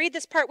it, they read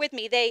this part with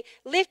me. They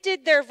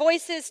lifted their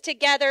voices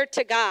together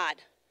to God.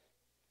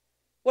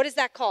 What is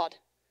that called?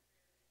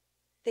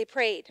 They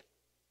prayed.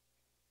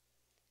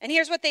 And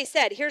here's what they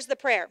said. Here's the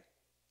prayer.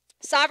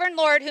 Sovereign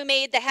Lord, who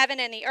made the heaven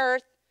and the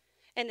earth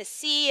and the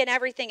sea and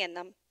everything in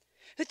them,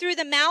 who through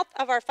the mouth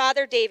of our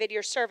father David,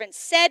 your servant,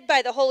 said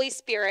by the Holy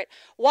Spirit,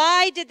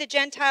 why did the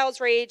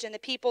Gentiles rage and the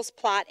peoples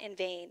plot in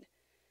vain?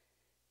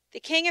 The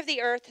king of the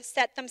earth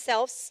set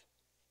themselves,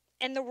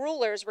 and the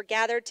rulers were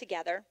gathered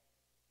together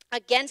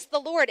against the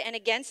Lord and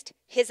against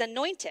his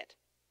anointed.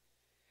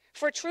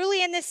 For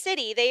truly in this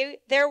city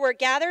there were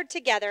gathered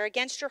together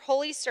against your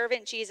holy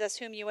servant Jesus,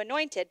 whom you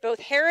anointed, both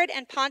Herod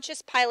and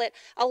Pontius Pilate,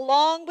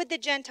 along with the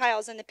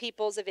Gentiles and the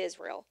peoples of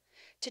Israel,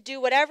 to do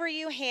whatever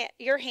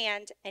your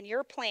hand and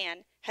your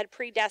plan had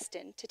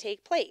predestined to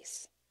take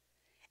place.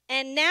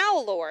 And now,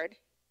 Lord,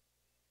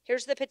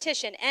 here's the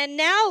petition. And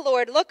now,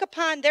 Lord, look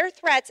upon their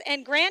threats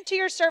and grant to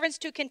your servants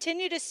to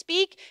continue to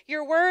speak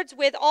your words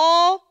with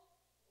all.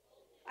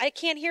 I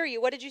can't hear you.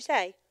 What did you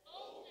say?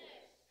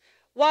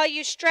 While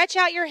you stretch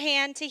out your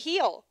hand to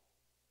heal.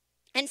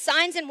 And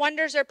signs and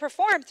wonders are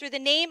performed through the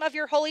name of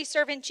your holy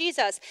servant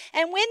Jesus.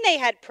 And when they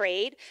had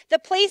prayed, the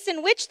place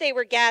in which they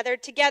were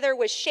gathered together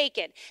was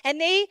shaken. And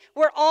they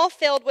were all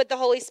filled with the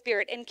Holy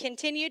Spirit and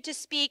continued to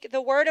speak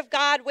the word of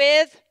God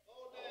with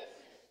boldness.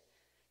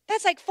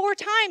 That's like 4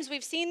 times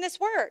we've seen this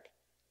word.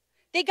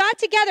 They got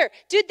together.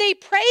 Did they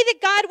pray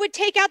that God would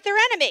take out their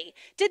enemy?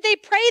 Did they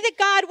pray that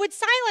God would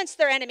silence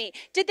their enemy?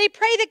 Did they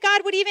pray that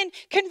God would even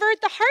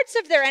convert the hearts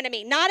of their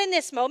enemy? Not in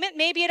this moment,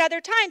 maybe at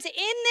other times. In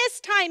this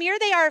time, here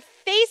they are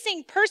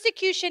facing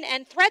persecution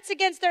and threats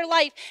against their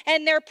life,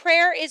 and their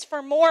prayer is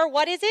for more,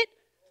 what is it?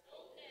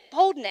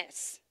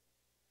 Boldness.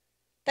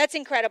 That's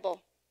incredible.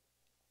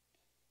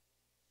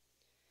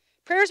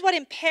 Prayer is what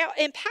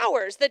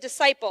empowers the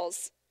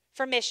disciples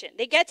for mission.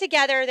 They get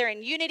together, they're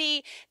in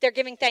unity, they're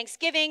giving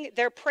thanksgiving,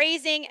 they're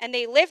praising, and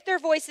they lift their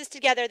voices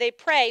together, they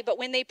pray, but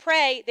when they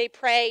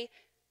pray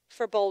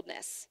for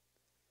boldness.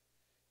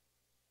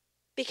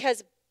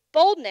 Because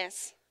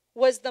boldness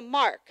was the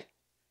mark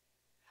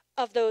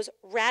of those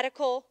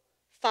radical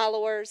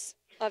followers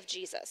of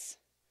Jesus.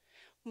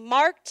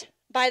 Marked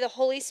by the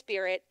Holy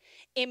Spirit,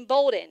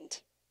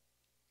 emboldened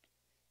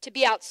to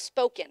be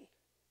outspoken,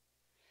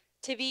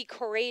 to be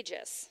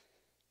courageous,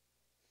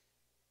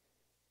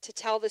 to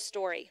tell the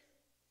story.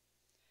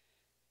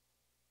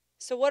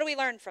 So what do we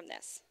learn from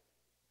this?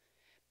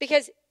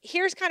 Because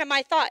here's kind of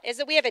my thought, is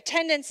that we have a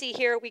tendency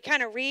here, we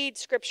kind of read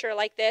scripture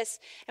like this,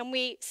 and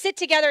we sit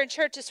together in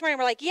church this morning,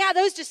 we're like, yeah,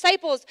 those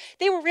disciples,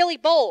 they were really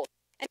bold.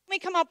 And then we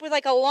come up with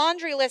like a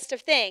laundry list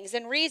of things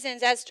and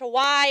reasons as to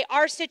why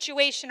our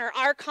situation or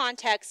our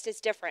context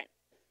is different.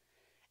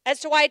 As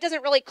to why it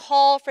doesn't really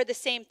call for the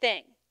same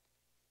thing.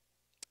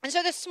 And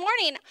so this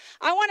morning,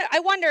 I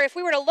wonder if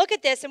we were to look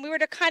at this and we were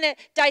to kind of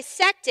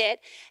dissect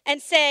it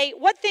and say,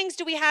 what things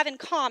do we have in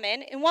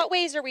common? In what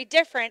ways are we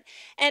different?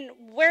 And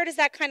where does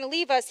that kind of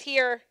leave us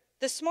here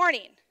this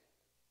morning?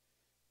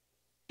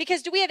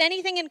 Because do we have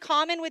anything in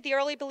common with the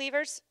early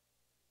believers?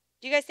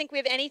 Do you guys think we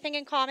have anything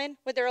in common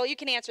with the early? You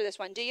can answer this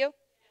one, do you?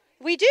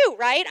 We do,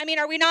 right? I mean,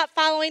 are we not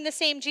following the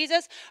same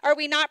Jesus? Are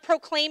we not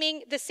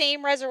proclaiming the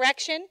same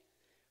resurrection?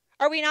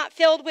 Are we not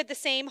filled with the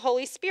same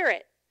Holy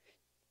Spirit?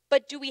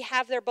 But do we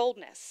have their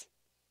boldness?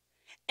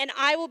 And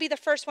I will be the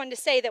first one to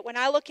say that when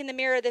I look in the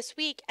mirror this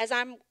week, as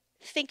I'm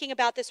thinking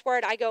about this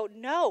word, I go,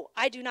 no,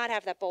 I do not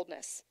have that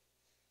boldness.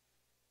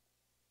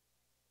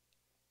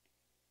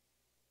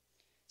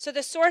 So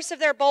the source of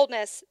their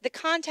boldness, the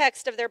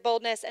context of their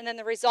boldness, and then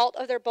the result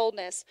of their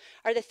boldness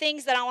are the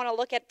things that I want to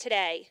look at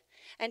today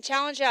and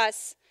challenge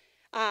us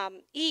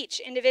each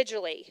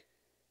individually.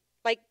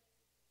 Like,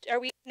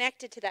 are we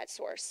connected to that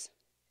source?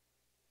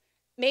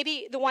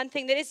 Maybe the one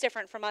thing that is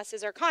different from us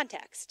is our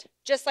context.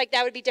 Just like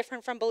that would be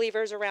different from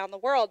believers around the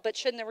world, but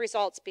shouldn't the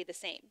results be the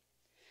same?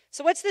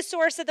 So what's the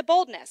source of the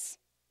boldness?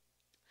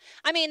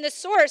 I mean, the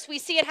source, we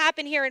see it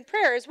happen here in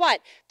prayer, is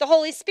what? The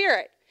Holy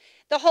Spirit.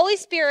 The Holy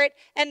Spirit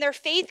and their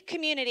faith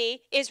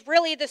community is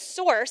really the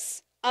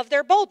source of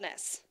their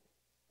boldness,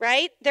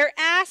 right? They're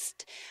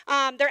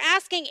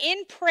asking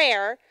in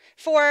prayer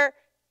for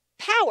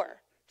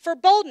power, for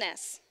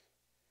boldness.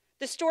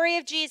 The story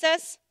of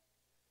Jesus,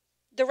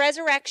 the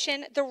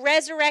resurrection, the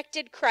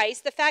resurrected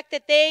Christ, the fact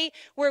that they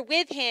were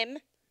with him,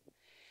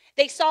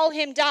 they saw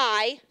him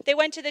die, they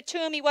went to the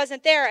tomb, he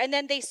wasn't there, and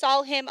then they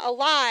saw him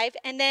alive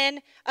and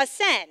then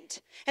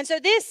ascend. And so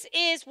this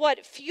is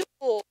what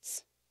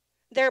fuels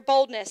their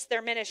boldness,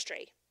 their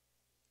ministry.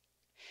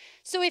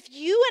 So if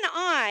you and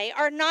I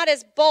are not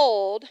as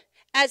bold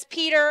as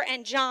Peter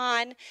and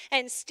John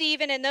and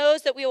Stephen and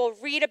those that we will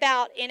read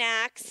about in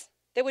Acts,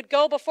 that would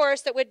go before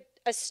us, that would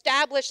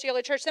establish the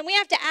early church, then we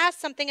have to ask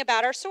something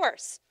about our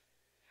source.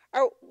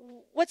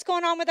 What's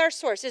going on with our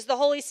source? Is the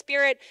Holy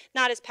Spirit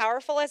not as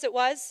powerful as it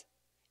was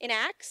in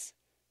Acts?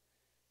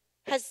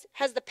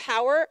 Has the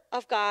power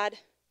of God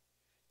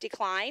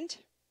declined?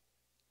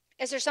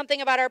 Is there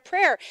something about our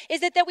prayer?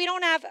 Is it that we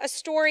don't have a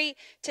story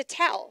to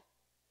tell?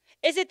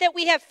 Is it that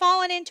we have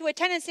fallen into a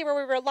tendency where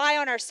we rely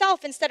on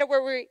ourselves instead of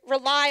where we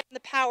rely on the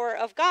power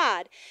of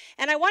God?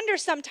 And I wonder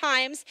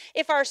sometimes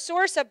if our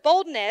source of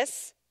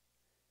boldness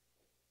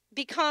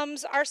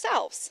becomes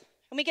ourselves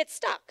and we get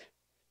stuck.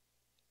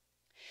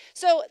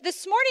 So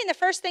this morning, the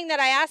first thing that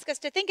I ask us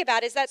to think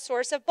about is that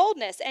source of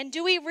boldness. And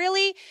do we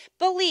really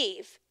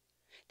believe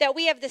that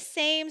we have the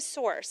same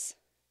source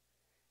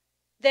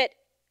that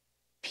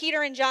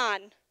Peter and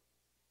John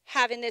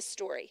have in this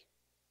story?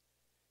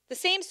 The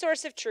same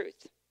source of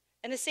truth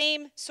and the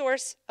same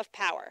source of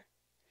power.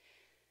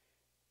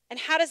 And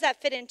how does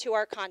that fit into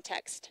our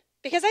context?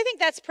 Because I think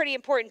that's pretty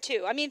important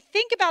too. I mean,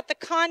 think about the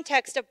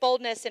context of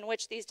boldness in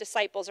which these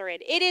disciples are in.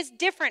 It is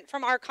different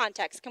from our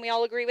context. Can we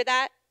all agree with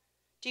that?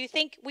 Do you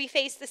think we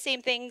face the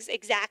same things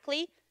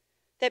exactly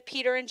that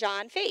Peter and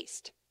John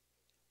faced?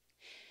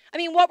 I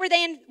mean, what were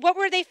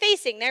they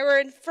facing? They were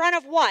in front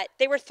of what?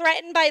 They were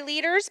threatened by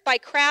leaders, by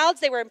crowds.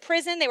 They were in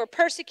prison. They were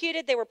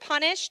persecuted. They were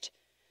punished.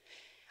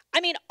 I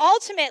mean,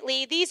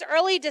 ultimately, these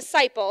early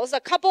disciples, a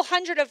couple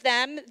hundred of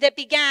them that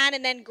began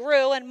and then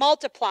grew and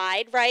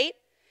multiplied, right,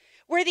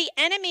 were the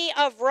enemy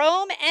of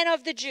Rome and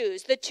of the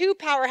Jews, the two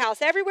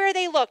powerhouse. Everywhere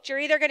they looked, you're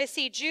either going to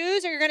see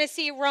Jews or you're going to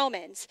see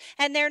Romans,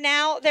 and they're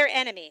now their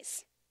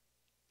enemies.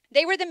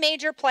 They were the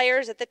major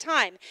players at the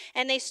time,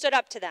 and they stood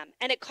up to them,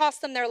 and it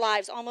cost them their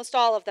lives, almost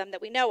all of them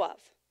that we know of.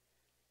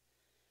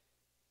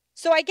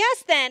 So I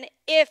guess then,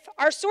 if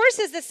our source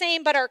is the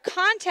same, but our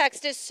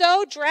context is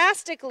so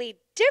drastically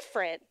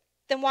different,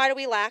 then why do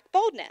we lack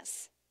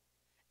boldness?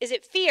 Is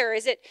it fear?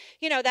 Is it,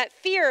 that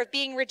fear of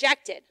being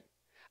rejected,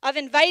 of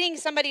inviting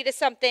somebody to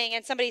something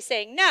and somebody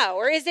saying no?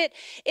 Or is it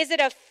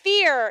a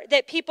fear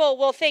that people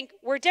will think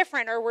we're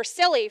different or we're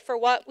silly for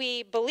what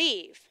we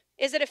believe?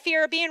 Is it a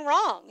fear of being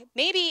wrong?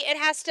 Maybe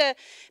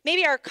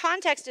our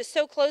context is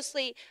so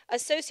closely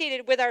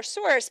associated with our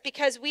source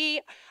because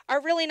we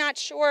are really not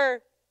sure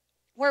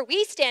where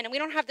we stand and we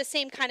don't have the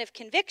same kind of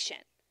conviction.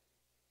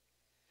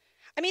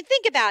 I mean,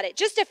 think about it.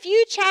 Just a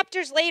few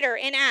chapters later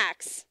in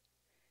Acts,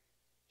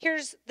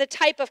 here's the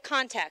type of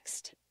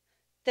context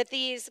that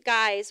these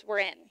guys were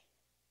in.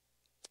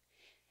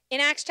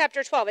 In Acts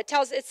chapter 12,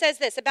 it says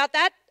this, about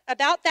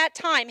that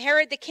time,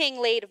 Herod the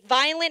king laid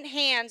violent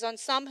hands on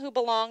some who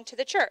belonged to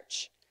the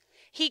church.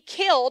 He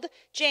killed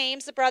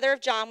James, the brother of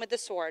John, with the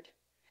sword.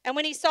 And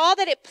when he saw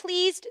that it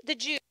pleased the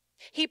Jews,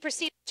 he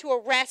proceeded to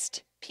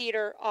arrest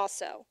Peter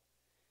also.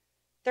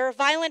 There are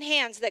violent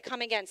hands that come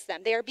against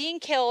them. They are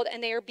being killed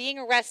and they are being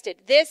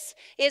arrested. This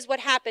is what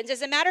happens.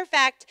 As a matter of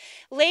fact,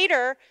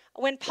 later,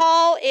 when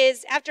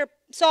after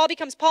Saul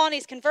becomes Paul and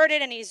he's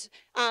converted and he's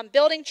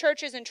building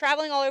churches and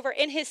traveling all over,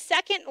 in his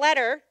second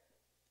letter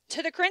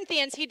to the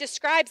Corinthians, he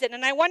describes it.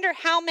 And I wonder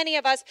how many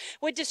of us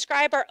would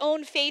describe our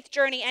own faith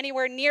journey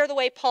anywhere near the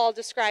way Paul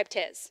described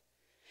his.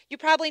 You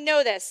probably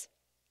know this.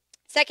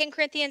 2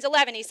 Corinthians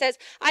 11, he says,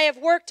 I have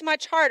worked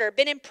much harder,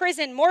 been in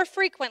prison more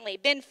frequently,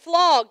 been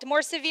flogged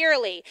more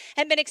severely,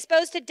 and been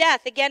exposed to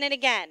death again and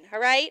again, all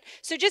right?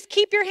 So just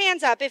keep your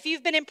hands up if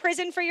you've been in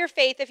prison for your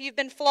faith, if you've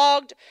been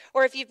flogged,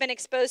 or if you've been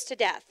exposed to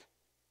death.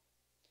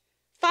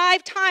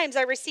 5 times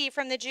I received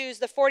from the Jews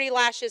the 40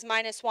 lashes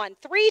minus 1.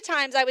 3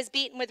 times I was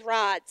beaten with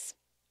rods.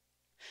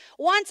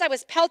 Once I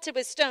was pelted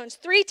with stones.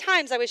 3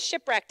 times I was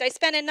shipwrecked. I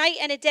spent a night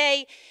and a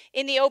day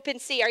in the open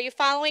sea. Are you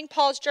following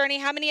Paul's journey?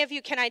 How many of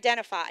you can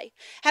identify?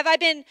 Have I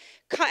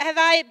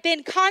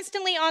been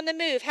constantly on the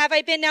move? Have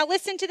I been, now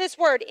listen to this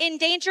word, in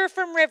danger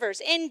from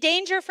rivers, in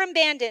danger from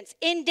bandits,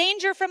 in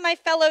danger from my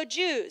fellow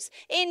Jews,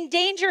 in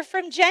danger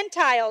from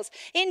Gentiles,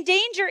 in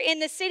danger in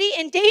the city,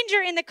 in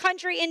danger in the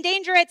country, in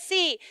danger at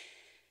sea,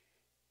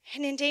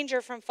 and in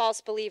danger from false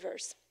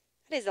believers.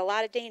 That is a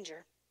lot of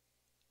danger.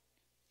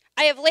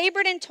 I have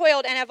labored and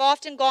toiled and have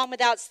often gone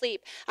without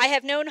sleep. I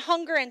have known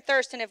hunger and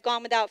thirst and have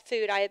gone without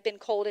food. I have been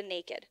cold and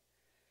naked.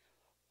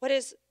 What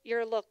does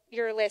your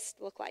list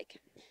look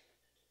like?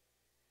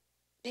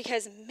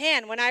 Because,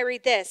 man, when I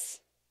read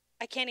this,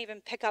 I can't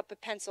even pick up a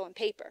pencil and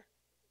paper.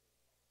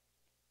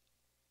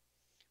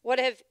 What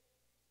have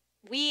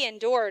we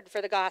endured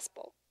for the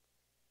gospel?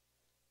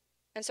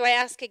 And so I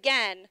ask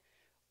again,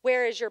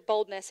 where is your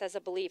boldness as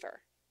a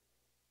believer?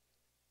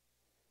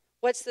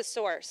 What's the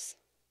source?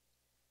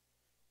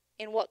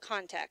 In what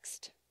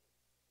context?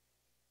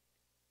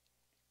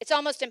 It's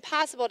almost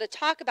impossible to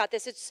talk about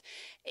this.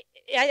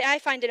 I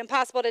find it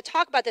impossible to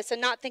talk about this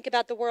and not think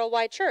about the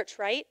worldwide church,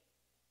 right?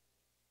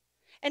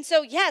 And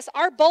so, yes,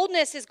 our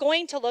boldness is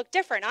going to look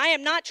different. I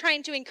am not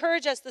trying to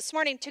encourage us this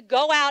morning to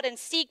go out and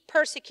seek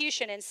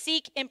persecution and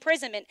seek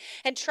imprisonment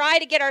and try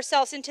to get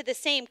ourselves into the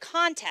same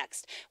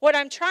context. What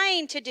I'm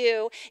trying to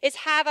do is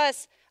have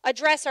us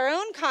address our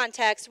own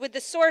context with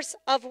the source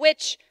of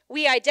which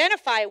we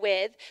identify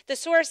with, the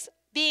source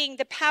being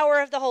the power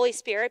of the Holy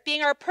Spirit,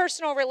 being our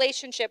personal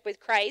relationship with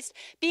Christ,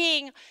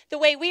 being the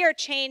way we are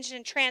changed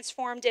and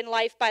transformed in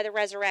life by the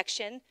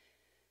resurrection,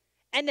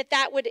 and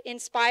that would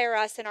inspire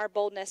us in our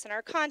boldness and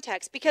our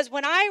context. Because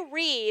when I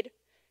read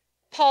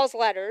Paul's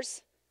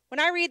letters, when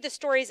I read the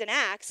stories in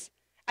Acts,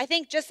 I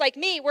think just like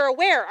me, we're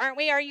aware, aren't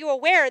we? Are you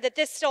aware that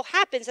this still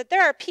happens, that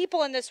there are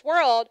people in this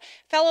world,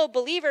 fellow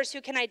believers,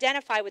 who can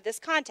identify with this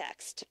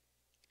context?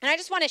 And I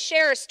just want to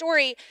share a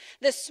story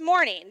this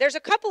morning. There's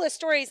a couple of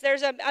stories.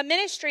 There's a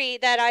ministry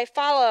that I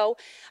follow,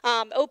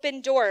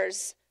 Open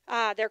Doors,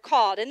 they're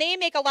called. And they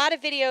make a lot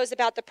of videos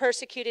about the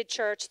persecuted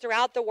church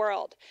throughout the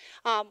world.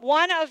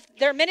 One of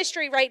their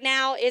ministry right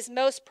now is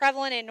most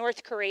prevalent in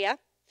North Korea.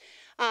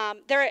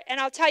 And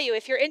I'll tell you,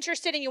 if you're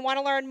interested and you want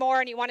to learn more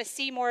and you want to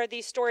see more of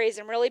these stories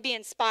and really be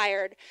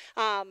inspired,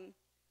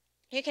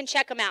 you can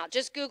check them out.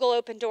 Just Google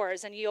Open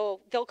Doors and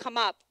they'll come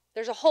up.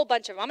 There's a whole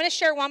bunch of them. I'm going to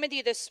share one with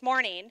you this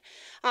morning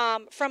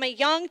from a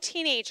young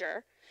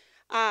teenager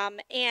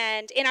and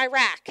in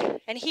Iraq.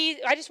 And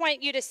I just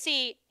want you to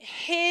see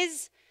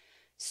his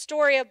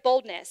story of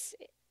boldness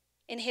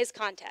in his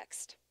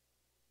context.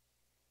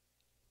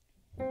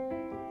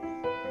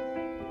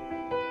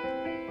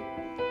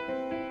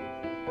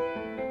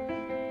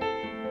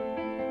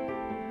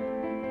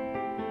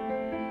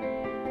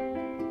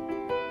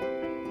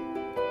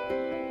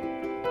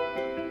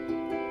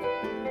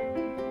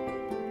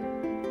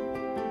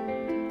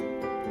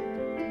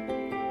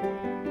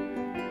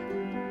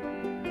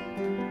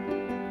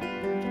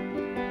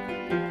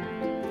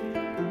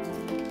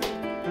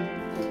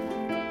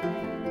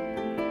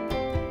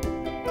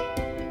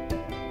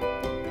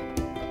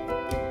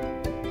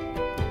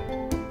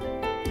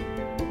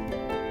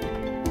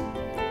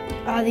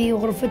 هذه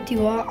غرفتي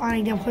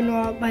وأنا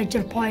داخلها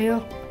بايجر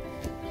بايو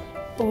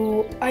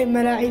وأي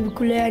ملاعب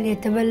كلها يعني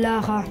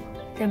تبلاخة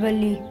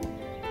تبلي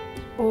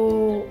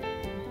وبيشة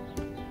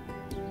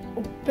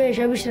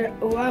بشر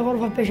وأي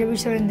غرفة بيشة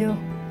بشر عنده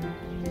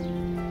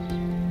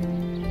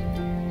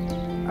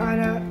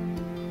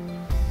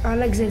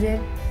أنا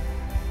لقزة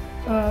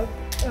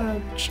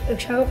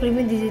شاوق لي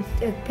من دي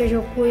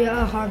بيشة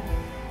قوية آخر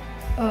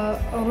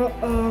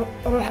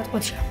روحت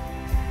قدشة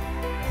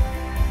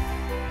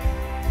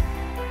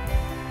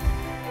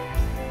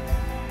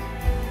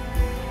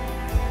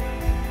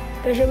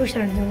بيشة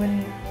بشر عنده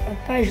من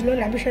بايش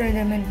لون بشر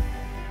عنده من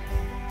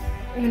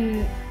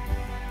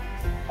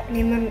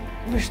يعني من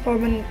بشطور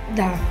من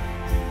دها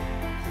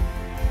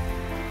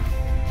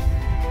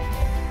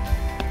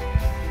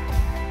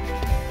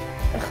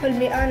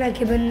خلبي أنا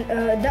كبن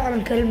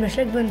دعم كلمة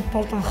شك بن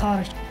بلطان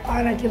خارج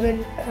أنا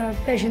كبن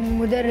بايش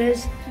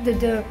مدرس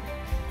ضد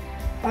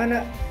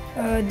أنا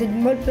ضد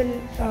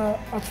ملبن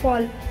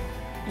أطفال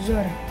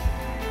زورة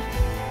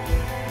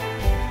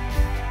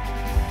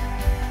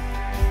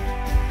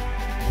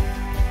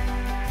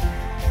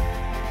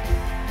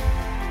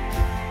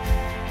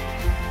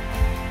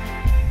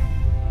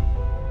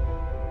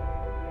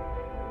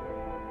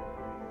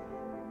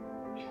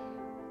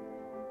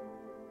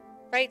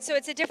Right? So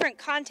it's a different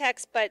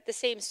context, but the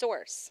same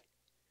source.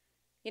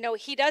 You know,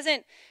 he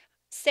doesn't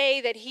say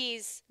that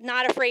he's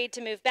not afraid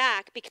to move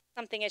back because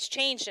something has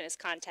changed in his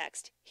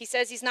context. He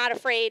says he's not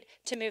afraid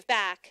to move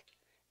back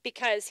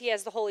because he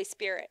has the Holy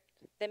Spirit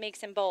that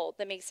makes him bold,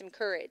 that makes him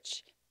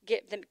courage,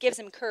 gives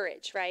him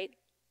courage, right?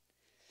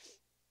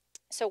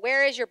 So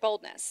where is your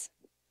boldness?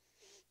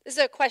 This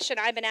is a question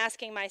I've been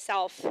asking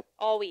myself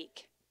all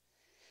week.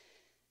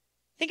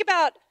 Think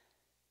about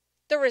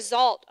the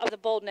result of the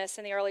boldness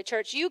in the early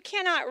church. You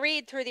cannot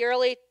read through the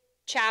early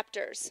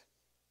chapters,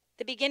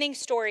 the beginning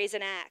stories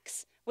in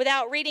Acts,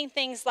 without reading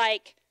things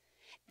like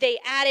they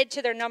added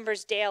to their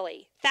numbers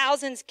daily.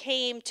 Thousands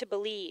came to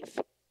believe.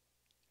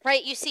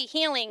 Right? You see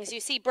healings. You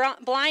see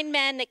blind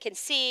men that can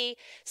see,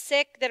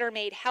 sick that are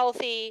made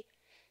healthy,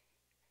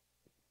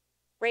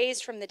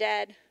 raised from the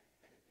dead,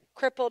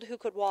 crippled who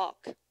could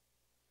walk.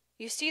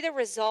 You see the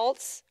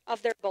results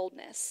of their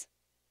boldness.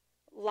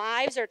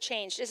 Lives are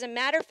changed. As a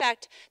matter of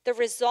fact, the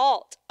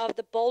result of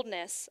the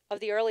boldness of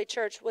the early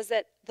church was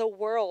that the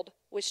world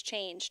was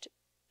changed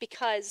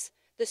because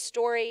the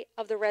story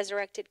of the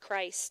resurrected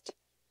Christ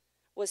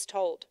was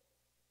told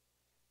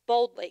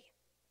boldly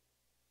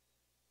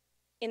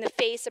in the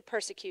face of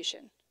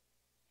persecution,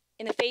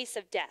 in the face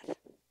of death.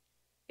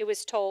 It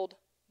was told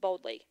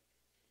boldly.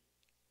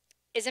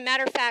 As a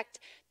matter of fact,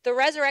 the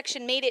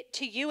resurrection made it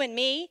to you and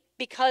me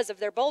because of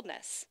their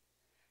boldness.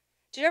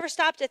 Did you ever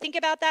stop to think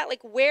about that?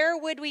 Like, where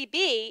would we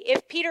be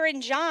if Peter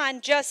and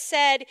John just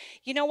said,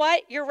 you know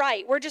what, you're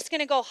right, we're just going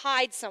to go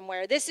hide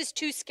somewhere. This is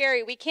too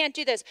scary. We can't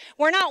do this.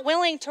 We're not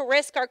willing to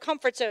risk our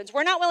comfort zones.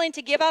 We're not willing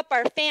to give up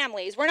our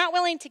families. We're not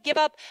willing to give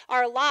up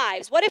our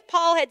lives. What if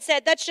Paul had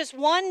said, that's just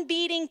one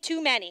beating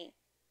too many?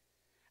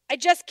 I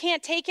just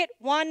can't take it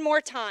one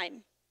more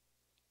time.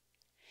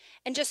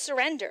 And just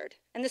surrendered.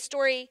 And the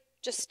story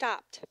just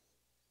stopped.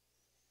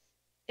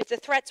 If the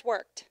threats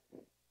worked.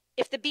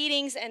 If the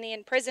beatings and the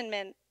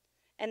imprisonment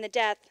and the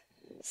death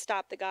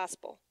stopped the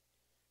gospel,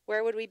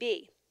 where would we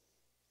be?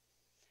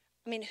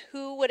 I mean,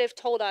 who would have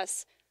told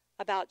us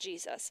about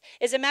Jesus?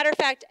 As a matter of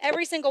fact,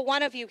 every single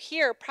one of you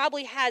here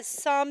probably has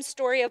some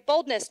story of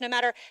boldness, no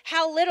matter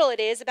how little it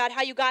is about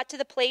how you got to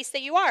the place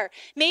that you are.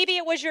 Maybe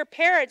it was your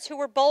parents who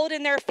were bold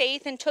in their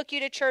faith and took you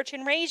to church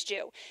and raised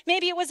you.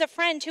 Maybe it was a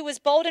friend who was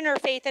bold in her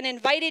faith and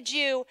invited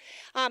you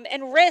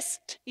and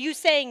risked you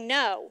saying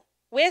no.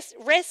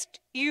 Risked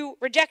you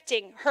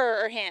rejecting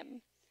her or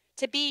him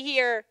to be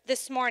here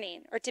this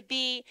morning or to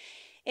be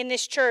in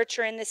this church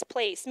or in this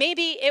place.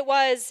 Maybe it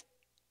was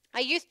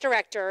a youth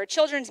director or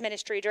children's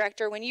ministry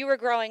director when you were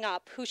growing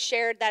up who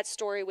shared that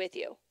story with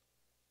you.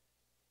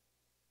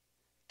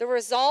 The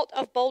result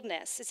of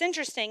boldness. It's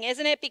interesting,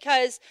 isn't it?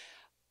 Because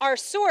our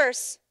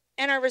source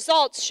and our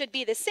results should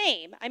be the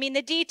same. I mean,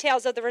 the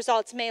details of the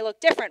results may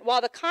look different,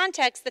 while the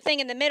context, the thing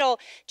in the middle,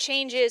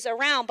 changes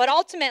around. But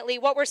ultimately,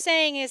 what we're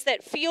saying is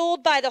that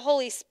fueled by the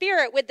Holy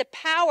Spirit with the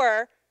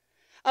power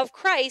of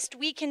Christ,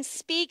 we can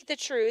speak the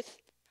truth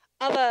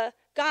of a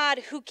God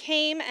who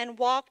came and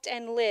walked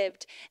and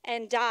lived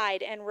and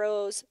died and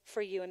rose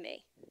for you and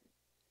me.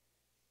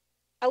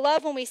 I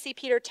love when we see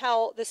Peter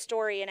tell the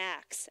story in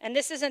Acts. And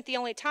this isn't the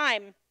only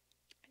time.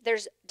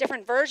 There's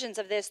different versions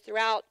of this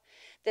throughout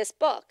this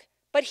book.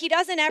 But he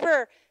doesn't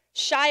ever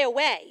shy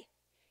away.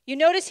 You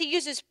notice he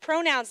uses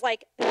pronouns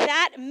like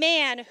that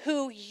man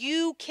who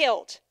you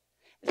killed,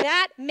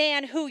 that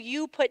man who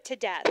you put to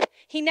death.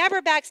 He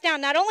never backs down.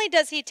 Not only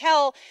does he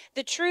tell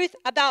the truth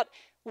about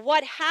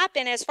what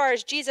happened as far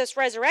as Jesus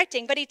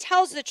resurrecting, but he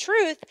tells the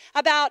truth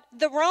about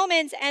the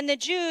Romans and the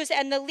Jews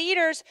and the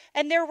leaders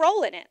and their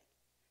role in it.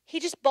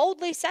 He just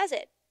boldly says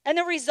it. And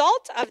the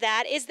result of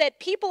that is that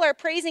people are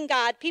praising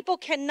God. People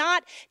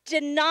cannot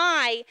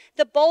deny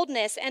the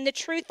boldness and the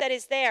truth that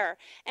is there.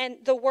 And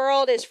the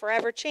world is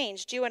forever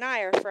changed. You and I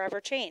are forever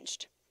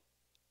changed.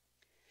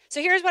 So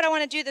here's what I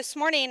want to do this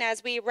morning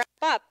as we wrap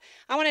up.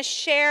 I want to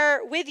share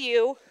with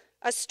you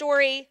a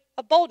story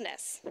of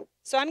boldness.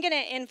 So I'm going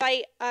to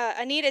invite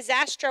Anita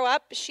Zastro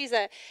up. She's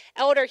an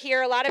elder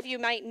here. A lot of you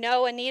might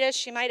know Anita.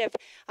 She might have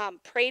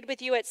prayed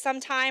with you at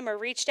some time or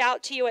reached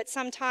out to you at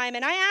some time.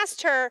 And I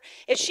asked her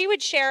if she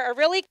would share a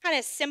really kind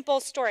of simple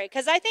story.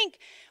 Because I think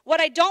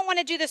what I don't want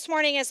to do this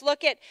morning is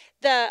look at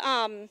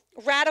the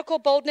radical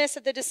boldness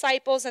of the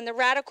disciples and the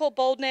radical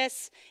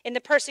boldness in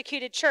the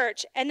persecuted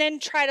church and then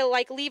try to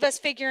leave us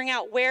figuring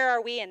out where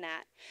are we in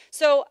that.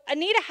 So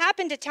Anita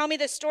happened to tell me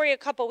this story a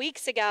couple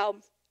weeks ago.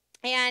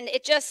 And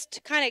it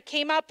just kind of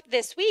came up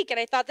this week, and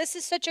I thought this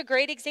is such a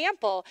great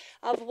example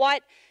of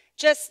what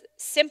just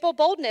simple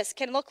boldness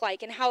can look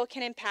like and how it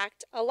can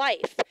impact a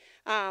life.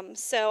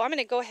 So I'm going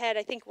to go ahead.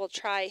 I think we'll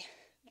try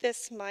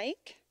this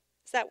mic.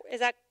 Is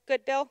that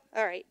good, Bill?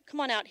 All right,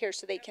 come on out here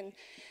so they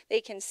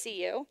can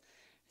see you.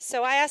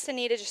 So I asked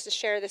Anita just to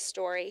share this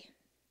story,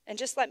 and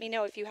just let me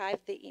know if you have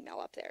the email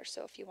up there.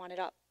 So if you want it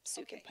up,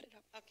 Sue can put it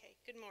up. Okay.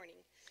 Good morning.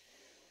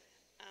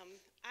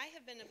 I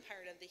have been a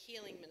part of the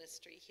healing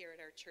ministry here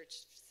at our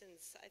church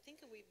since I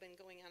think we've been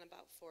going on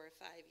about 4 or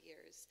 5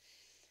 years.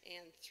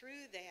 And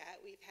through that,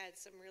 we've had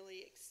some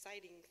really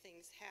exciting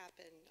things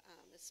happen,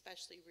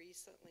 especially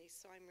recently.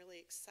 So I'm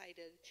really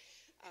excited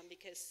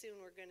because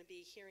soon we're going to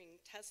be hearing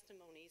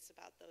testimonies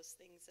about those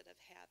things that have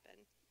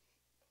happened.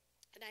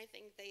 And I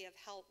think they have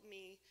helped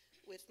me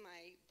with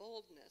my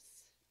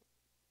boldness.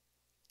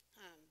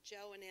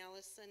 Joe and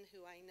Allison,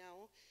 who I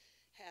know,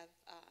 have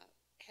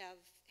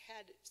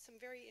had some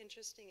very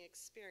interesting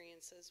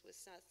experiences with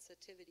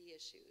sensitivity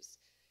issues,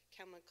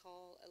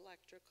 chemical,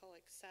 electrical,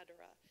 etc.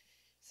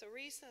 So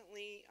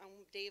recently,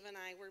 Dave and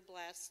I were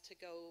blessed to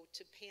go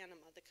to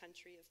Panama, the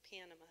country of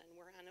Panama, and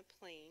we're on a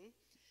plane.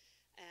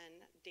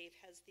 And Dave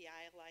has the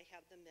aisle, I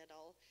have the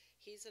middle.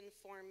 He's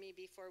informed me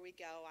before we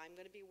go, I'm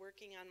going to be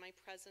working on my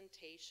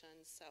presentation,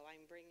 so I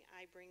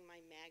bring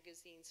my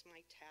magazines, my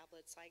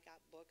tablets, I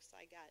got books,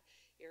 I got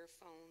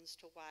earphones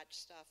to watch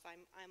stuff.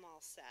 I'm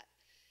all set.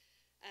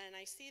 And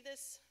I see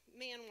this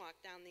man walk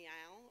down the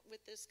aisle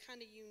with this kind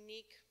of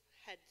unique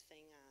head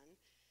thing on,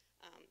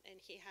 and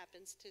he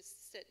happens to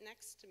sit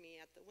next to me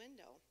at the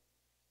window.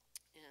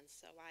 And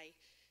so I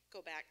go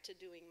back to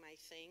doing my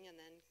thing, and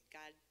then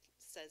God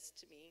says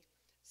to me,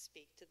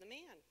 speak to the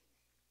man.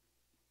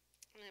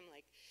 And I'm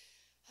like,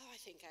 oh,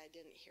 I think I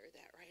didn't hear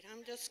that right.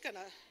 I'm just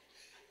going to,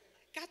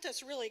 got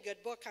this really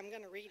good book, I'm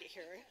going to read it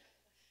here.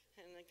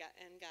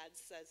 And God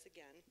says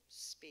again,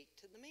 speak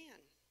to the man.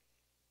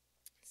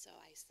 So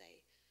I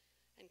say,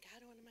 And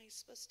God, what am I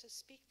supposed to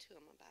speak to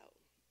him about?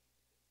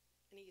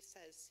 And he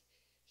says,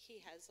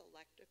 he has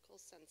electrical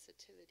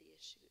sensitivity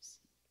issues.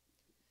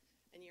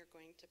 And you're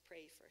going to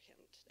pray for him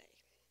today.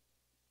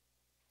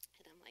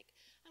 And I'm like,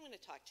 I'm going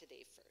to talk to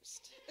Dave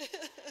first.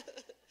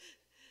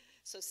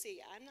 So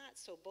see, I'm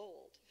not so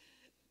bold.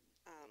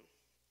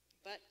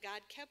 But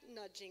God kept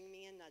nudging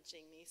me,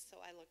 so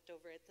I looked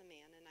over at the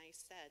man and I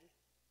said,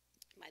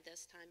 by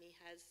this time he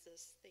has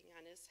this thing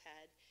on his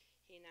head.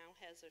 He now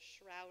has a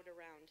shroud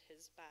around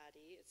his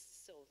body. It's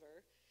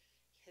silver.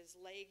 His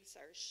legs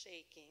are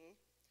shaking.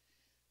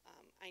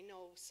 I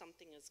know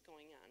something is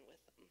going on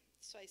with him.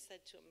 So I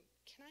said to him,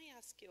 can I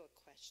ask you a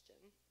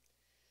question?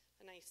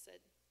 And I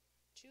said,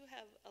 do you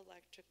have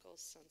electrical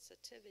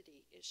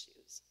sensitivity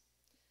issues?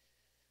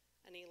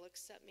 And he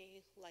looks at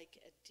me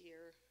like a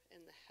deer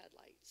in the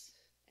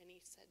headlights. And he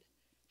said,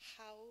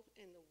 how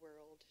in the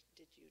world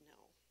did you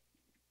know?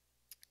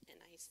 And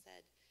I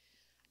said,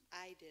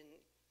 I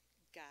didn't,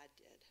 God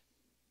did.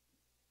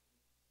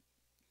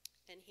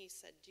 And he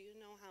said, do you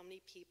know how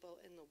many people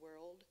in the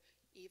world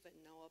even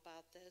know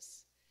about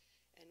this?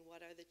 And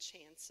what are the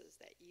chances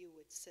that you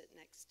would sit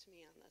next to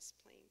me on this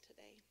plane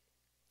today?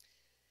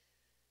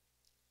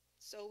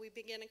 So we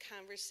began a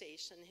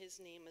conversation.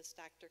 His name is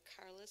Dr.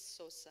 Carlos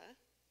Sosa.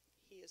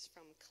 He is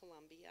from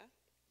Colombia.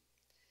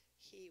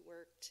 He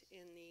worked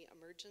in the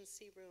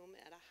emergency room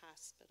at a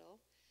hospital.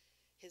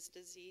 His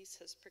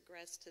disease has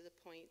progressed to the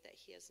point that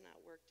he has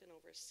not worked in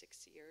over 6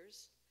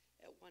 years.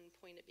 At one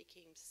point it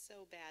became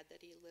so bad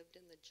that he lived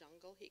in the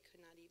jungle. He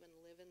could not even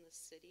live in the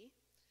city.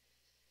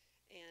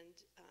 And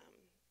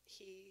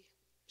he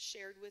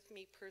shared with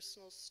me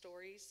personal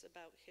stories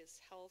about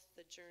his health,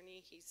 the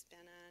journey he's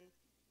been on,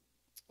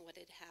 what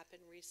had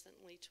happened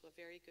recently to a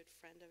very good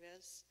friend of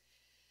his.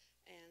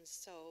 And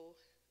so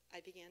I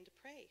began to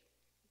pray.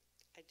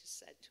 I just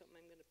said to him,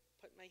 I'm going to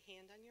put my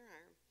hand on your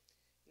arm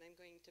and I'm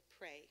going to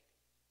pray.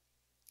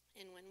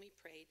 And when we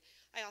prayed,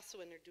 I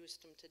also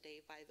introduced him to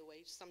Dave, by the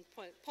way, some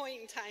point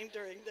in time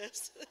during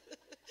this.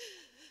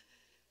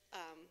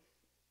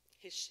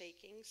 His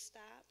shaking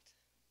stopped.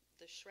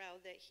 The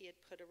shroud that he had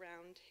put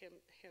around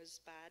his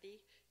body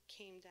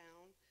came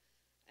down,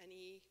 and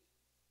he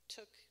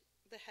took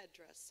the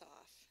headdress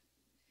off.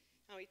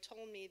 Now, he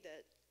told me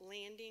that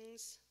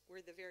landings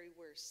were the very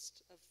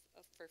worst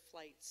for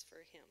flights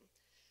for him,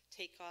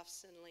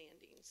 takeoffs and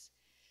landings.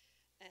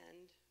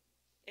 And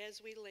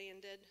as we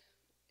landed,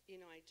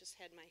 I just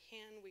had my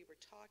hand. We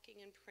were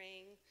talking and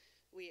praying.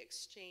 We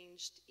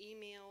exchanged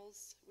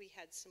emails. We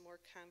had some more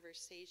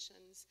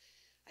conversations.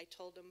 I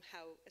told him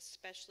how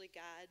especially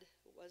God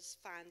was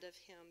fond of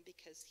him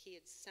because he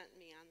had sent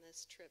me on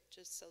this trip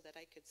just so that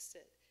I could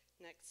sit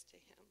next to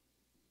him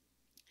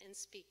and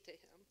speak to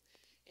him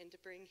and to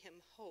bring him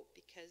hope,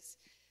 because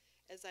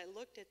as I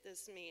looked at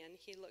this man,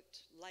 he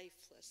looked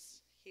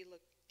lifeless. He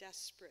looked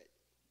desperate.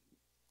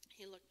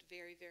 He looked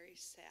very, very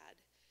sad.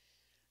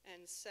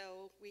 And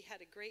so we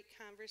had a great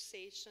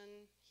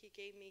conversation. He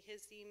gave me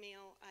his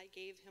email. I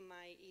gave him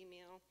my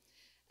email.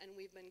 And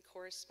we've been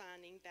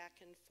corresponding back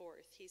and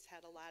forth. He's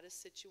had a lot of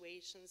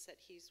situations that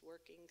he's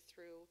working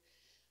through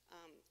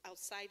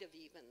outside of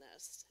even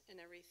this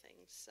and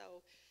everything. So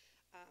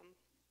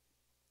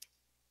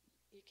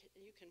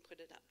you can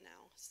put it up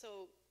now.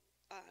 So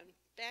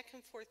back and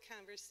forth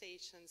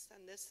conversations,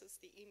 and this is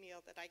the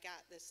email that I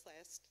got this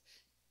last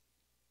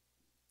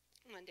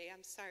Monday.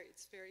 I'm sorry,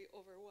 it's very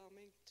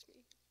overwhelming to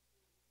me.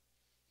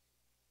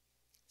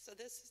 So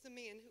this is the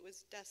man who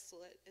was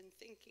desolate and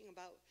thinking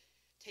about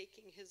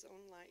taking his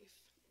own life.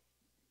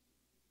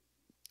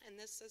 And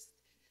this is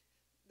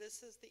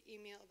the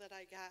email that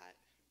I got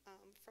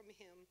from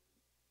him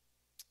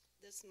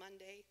this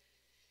Monday.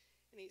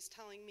 And he's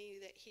telling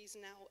me that he's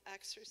now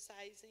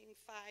exercising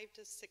 5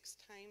 to 6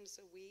 times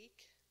a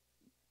week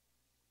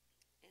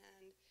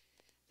and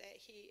that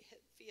he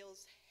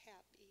feels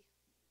happy.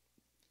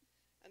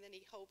 And then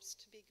he hopes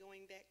to be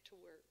going back to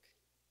work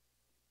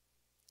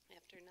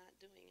after not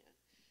doing it.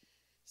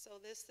 So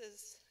this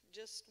is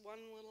just one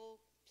little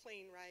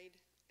plane ride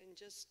and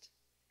just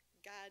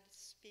God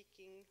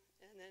speaking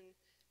and then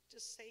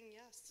just saying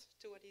yes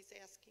to what he's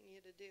asking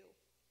you to do.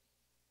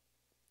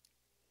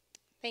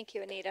 Thank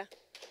you, Anita.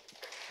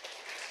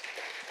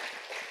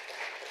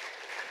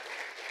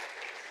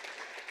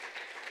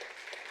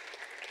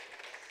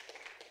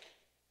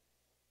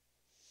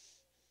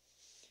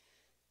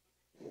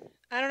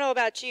 I don't know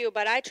about you,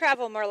 but I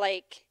travel more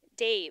like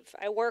Dave.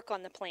 I work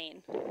on the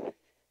plane.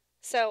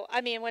 So, I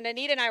mean, when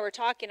Anita and I were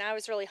talking, I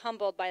was really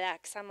humbled by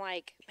that because I'm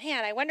like,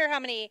 man, I wonder how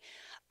many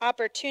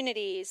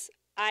opportunities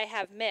I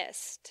have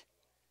missed.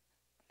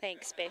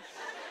 Thanks, babe.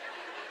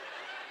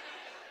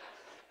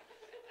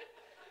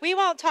 We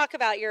won't talk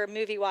about your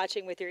movie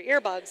watching with your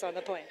earbuds on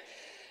the plane.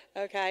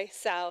 Okay,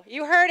 so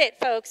you heard it,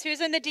 folks. Who's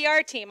in the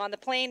DR team on the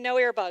plane? No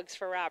earbuds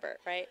for Robert,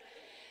 right?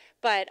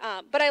 But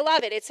I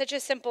love it. It's such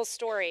a simple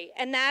story.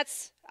 And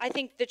that's I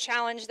think the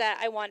challenge that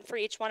I want for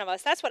each one of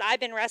us. That's what I've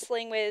been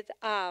wrestling with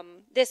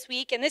this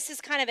week, and this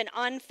is kind of an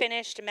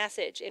unfinished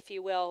message, if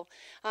you will,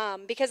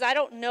 because I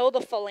don't know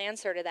the full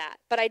answer to that.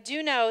 But I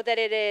do know that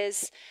it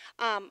is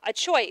a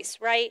choice,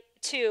 right,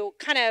 to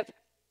kind of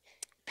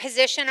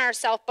position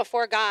ourselves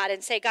before God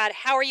and say, God,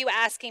 how are you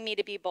asking me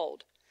to be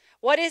bold?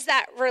 What is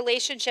that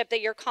relationship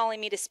that you're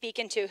calling me to speak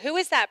into? Who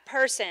is that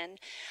person?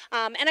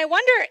 And I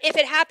wonder if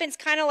it happens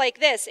kind of like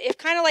this. If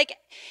kind of like,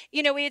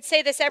 we would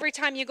say this every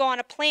time you go on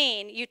a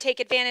plane, you take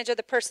advantage of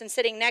the person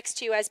sitting next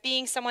to you as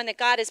being someone that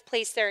God has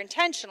placed there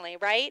intentionally,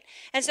 right?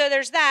 And so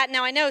there's that.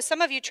 Now, I know some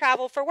of you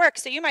travel for work,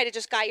 so you might have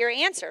just got your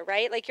answer,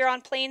 right? Like you're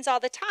on planes all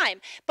the time.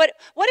 But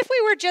what if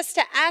we were just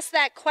to ask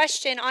that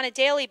question on a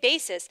daily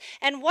basis?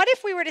 And what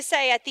if we were to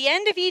say at the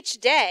end of each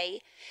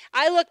day,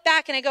 I look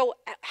back and I go,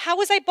 how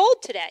was I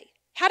bold today?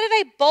 How did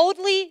I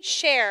boldly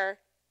share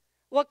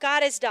what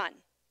God has done?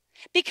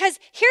 Because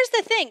here's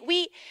the thing.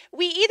 We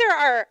either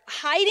are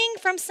hiding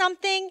from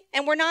something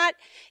and we're not,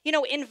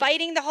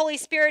 inviting the Holy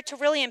Spirit to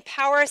really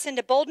empower us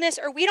into boldness,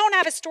 or we don't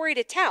have a story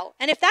to tell.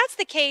 And if that's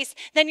the case,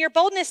 then your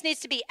boldness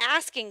needs to be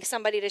asking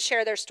somebody to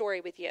share their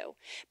story with you.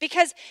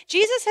 Because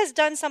Jesus has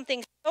done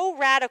something so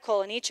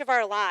radical in each of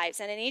our lives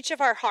and in each of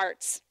our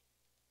hearts,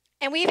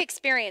 and we've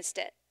experienced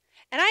it.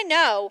 And I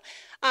know,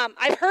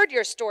 I've heard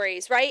your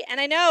stories, right? And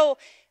I know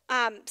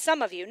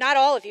some of you, not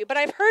all of you, but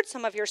I've heard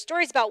some of your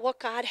stories about what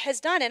God has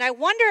done. And I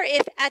wonder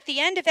if at the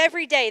end of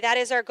every day, that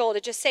is our goal,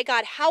 to just say,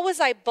 God, how was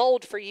I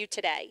bold for you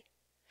today?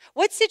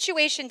 What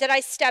situation did I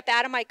step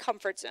out of my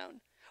comfort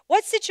zone?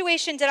 What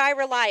situation did I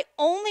rely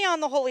only on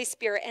the Holy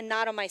Spirit and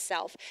not on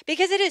myself?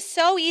 Because it is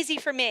so easy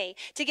for me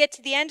to get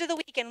to the end of the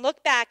week and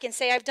look back and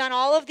say, I've done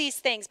all of these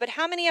things, but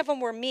how many of them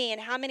were me,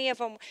 and how many of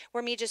them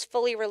were me just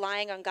fully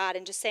relying on God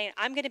and just saying,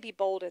 I'm going to be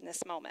bold in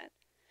this moment.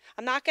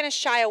 I'm not going to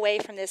shy away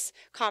from this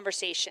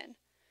conversation.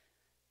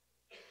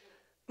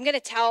 I'm going to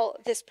tell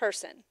this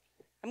person.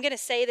 I'm going to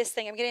say this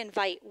thing. I'm going to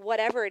invite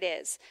whatever it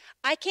is.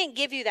 I can't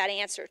give you that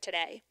answer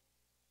today.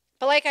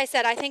 But like I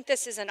said, I think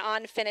this is an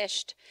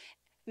unfinished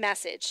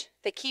message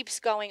that keeps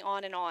going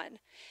on and on.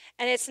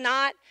 And it's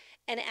not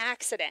an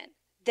accident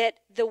that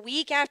the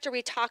week after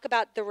we talk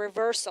about the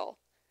reversal,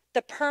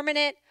 the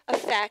permanent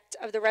effect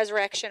of the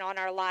resurrection on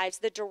our lives,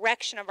 the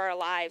direction of our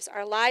lives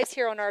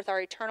here on earth,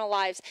 our eternal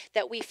lives,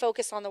 that we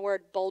focus on the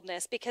word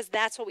boldness, because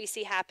that's what we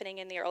see happening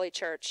in the early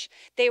church.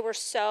 They were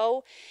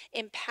so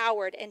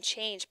empowered and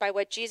changed by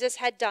what Jesus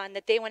had done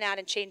that they went out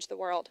and changed the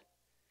world.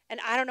 And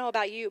I don't know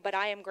about you, but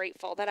I am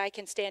grateful that I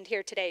can stand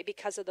here today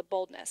because of the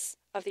boldness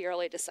of the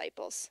early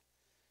disciples.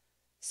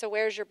 So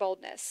where's your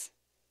boldness?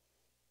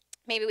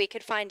 Maybe we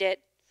could find it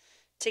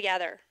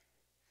together.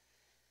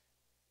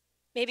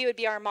 Maybe it would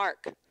be our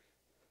mark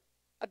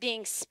of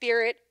being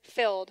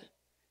Spirit-filled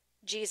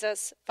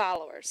Jesus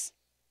followers.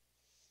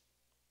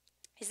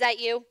 Is that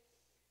you?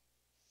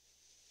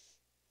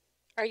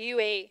 Are you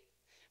a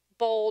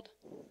bold,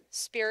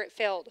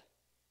 Spirit-filled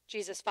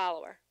Jesus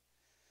follower?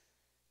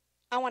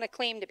 I want to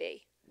claim to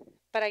be,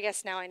 but I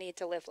guess now I need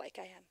to live like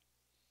I am.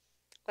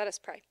 Let us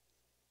pray.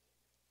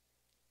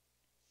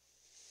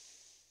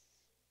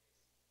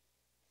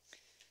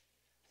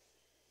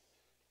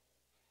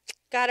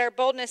 God, our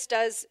boldness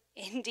does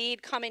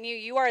indeed come in you.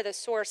 You are the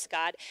source,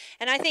 God.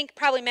 And I think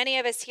probably many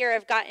of us here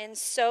have gotten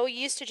so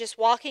used to just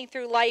walking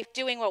through life,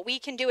 doing what we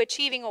can do,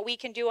 achieving what we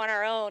can do on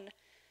our own,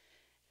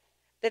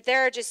 that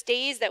there are just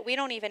days that we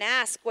don't even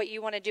ask what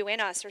you want to do in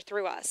us or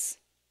through us.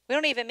 We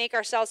don't even make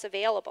ourselves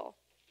available.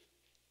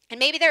 And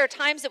maybe there are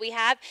times that we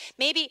have,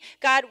 maybe,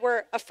 God,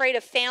 we're afraid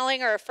of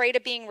failing or afraid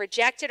of being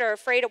rejected or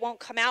afraid it won't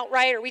come out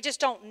right, or we just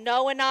don't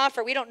know enough,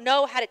 or we don't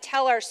know how to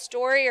tell our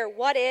story, or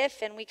what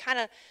if, and we kind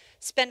of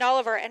spend all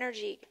of our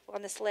energy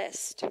on this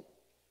list.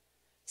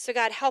 So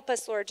God, help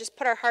us, Lord. Just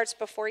put our hearts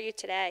before you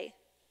today.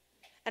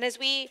 And as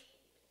we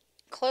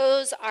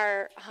close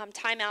our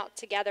time out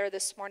together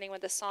this morning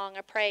with a song,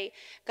 I pray,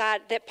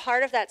 God, that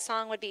part of that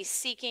song would be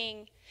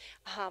seeking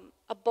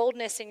a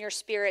boldness in your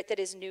spirit that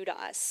is new to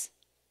us.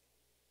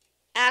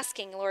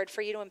 Asking, Lord,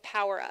 for you to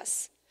empower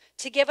us,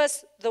 to give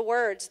us the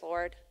words,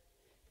 Lord.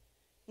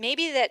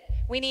 Maybe that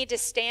we need to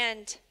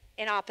stand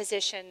in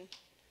opposition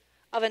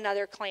of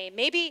another claim.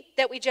 Maybe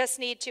that we just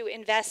need to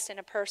invest in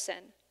a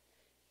person,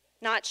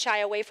 not shy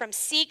away from,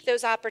 seek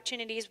those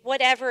opportunities,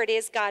 whatever it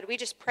is, God. We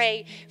just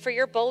pray for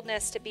your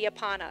boldness to be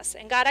upon us.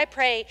 And God, I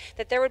pray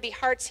that there would be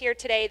hearts here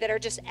today that are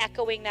just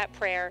echoing that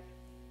prayer.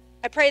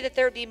 I pray that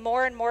there would be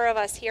more and more of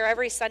us here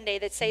every Sunday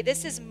that say,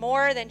 this is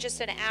more than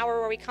just an hour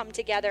where we come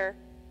together,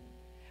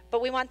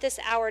 but we want this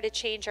hour to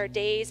change our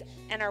days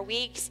and our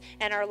weeks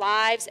and our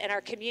lives and our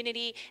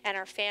community and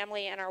our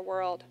family and our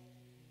world.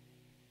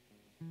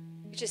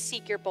 We just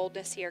seek your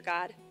boldness here,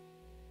 God.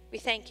 We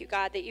thank you,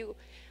 God, that you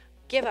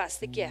give us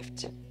the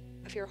gift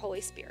of your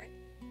Holy Spirit.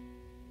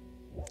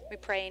 We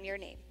pray in your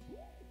name.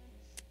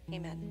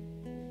 Amen.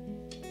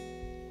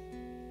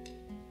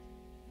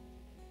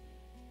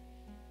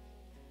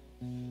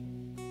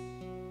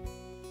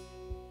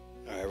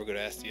 All right, we're going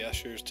to ask the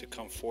ushers to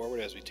come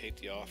forward as we take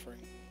the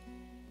offering.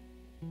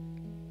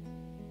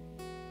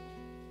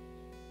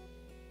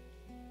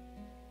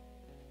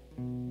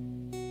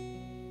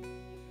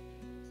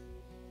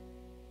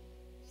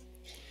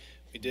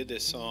 We did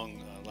this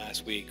song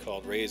last week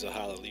called Raise a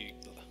Hallelujah.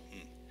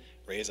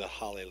 Raise a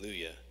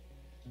Hallelujah.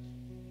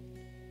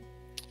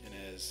 And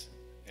as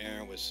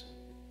Aaron was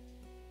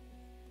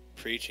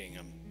preaching,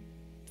 I'm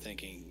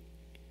thinking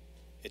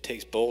it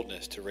takes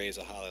boldness to raise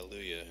a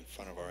hallelujah in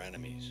front of our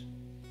enemies,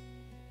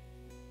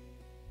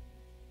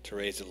 to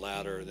raise it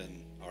louder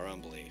than our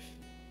unbelief.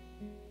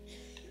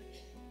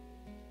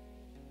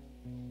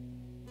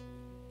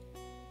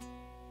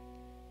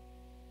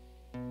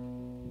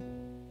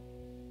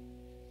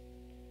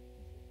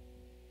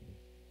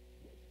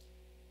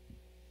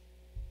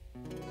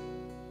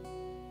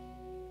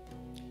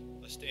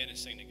 Let's stand and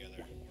sing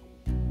together.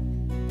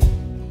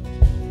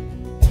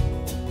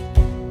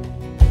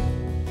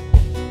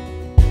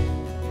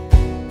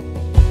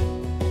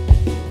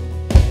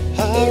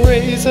 I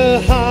raise a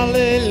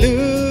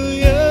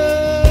hallelujah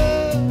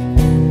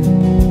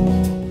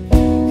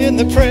in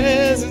the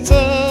presence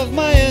of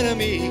my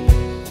enemy.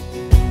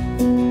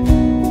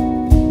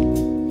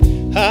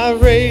 I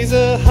raise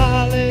a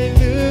hallelujah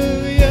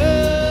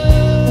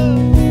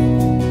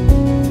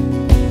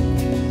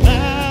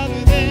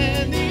louder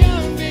than the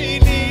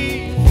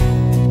unbelief.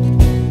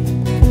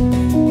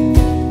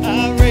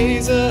 I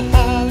raise a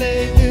hallelujah.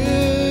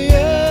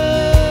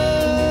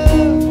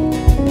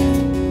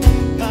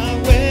 My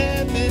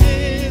weapon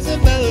is a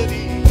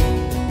melody.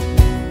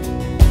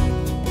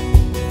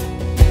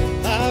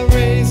 I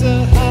raise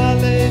a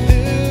hallelujah.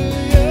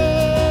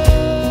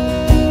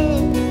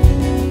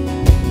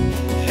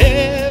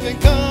 Heaven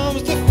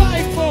comes to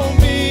fight for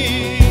me.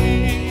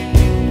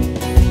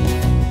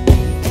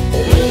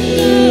 I'm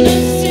gonna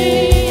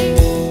sing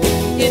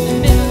in the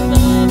middle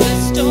of a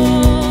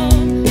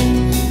storm.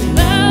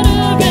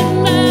 Louder and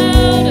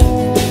louder,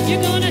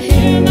 you're gonna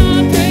hear my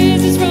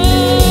praises roar.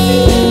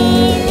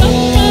 Up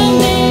from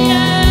the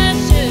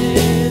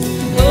ashes,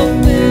 hope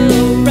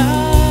will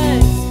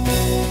rise.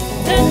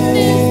 Death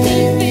is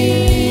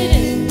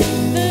defeated,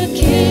 the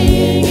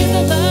King is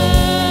alive.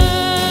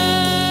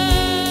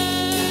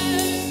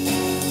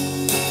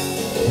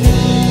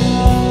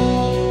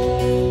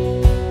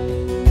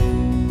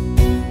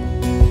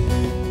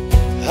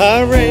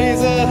 I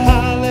raise a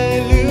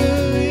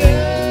hallelujah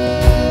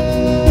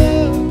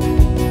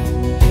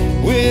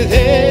with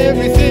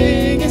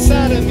everything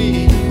inside of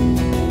me.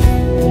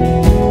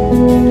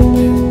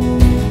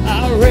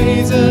 I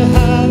raise a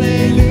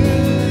hallelujah.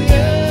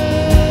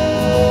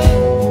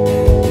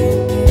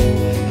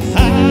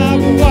 I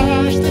will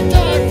watch the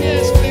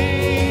darkness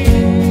flee.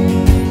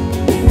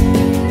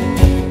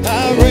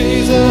 I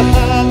raise a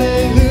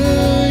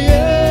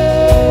hallelujah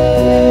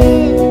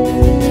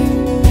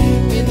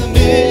in the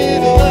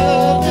middle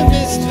of the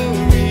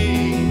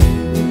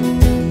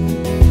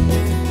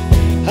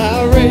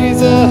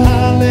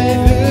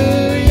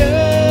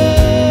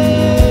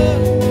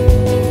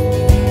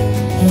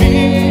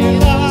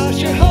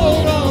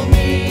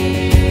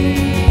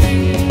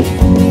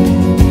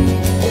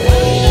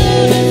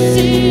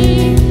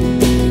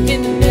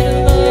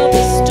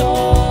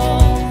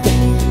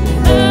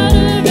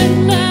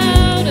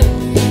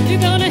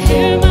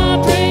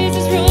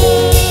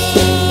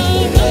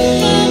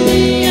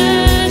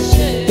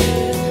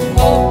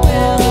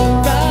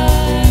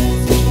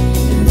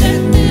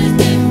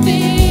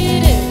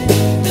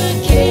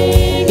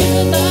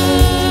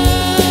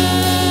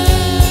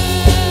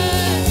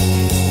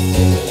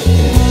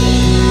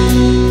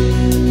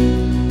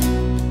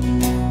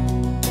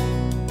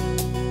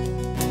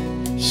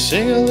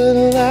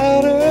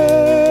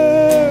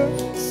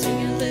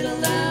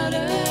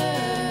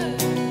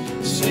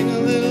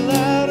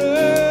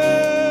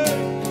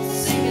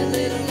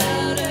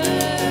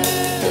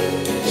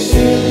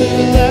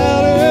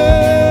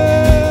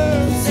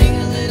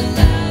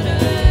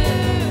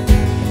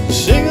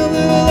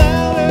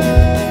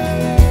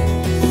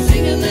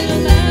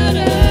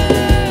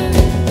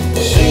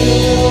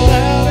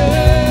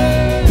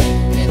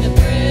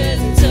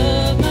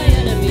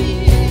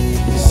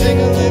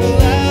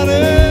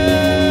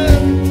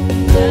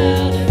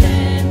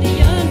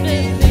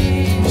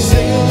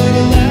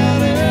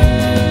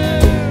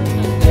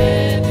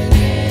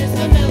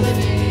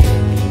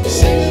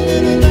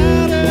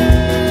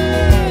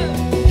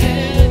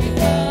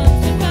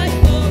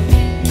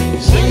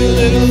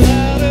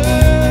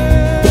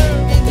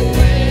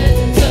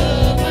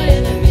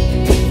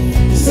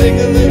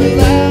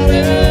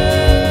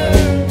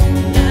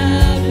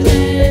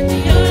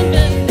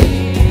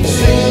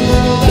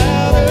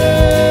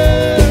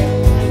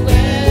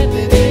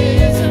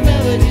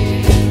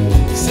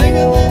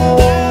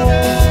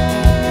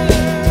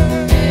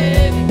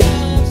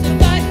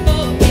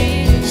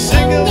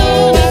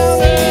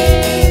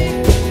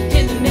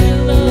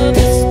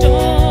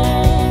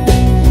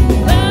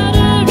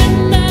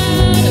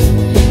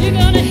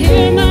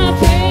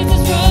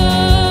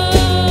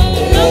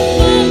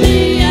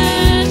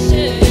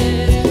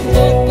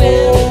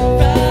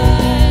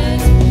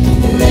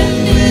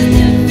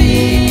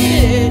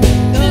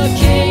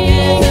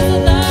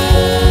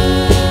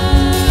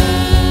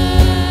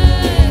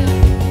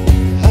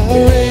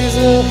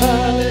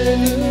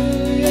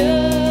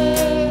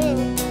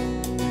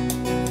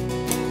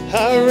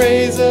I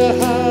raise a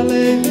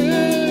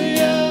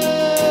hallelujah.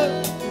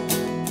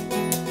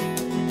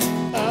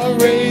 I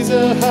raise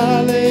a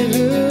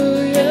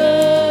hallelujah.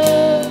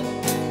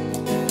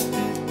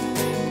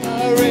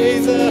 I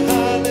raise a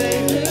hallelujah.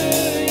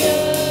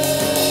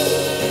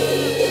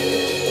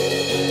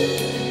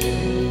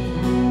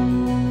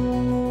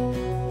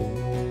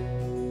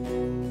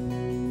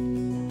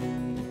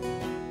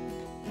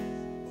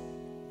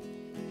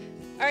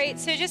 All right,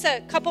 so just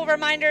a couple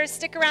reminders.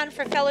 Stick around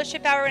for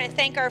fellowship hour. We're going to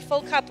thank our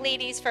Full Cup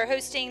ladies for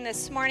hosting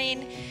this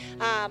morning.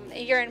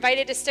 You're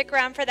invited to stick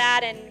around for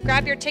that and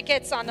grab your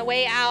tickets on the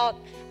way out.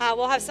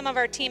 We'll have some of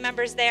our team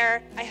members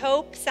there, I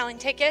hope, selling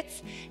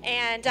tickets.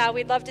 And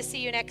we'd love to see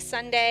you next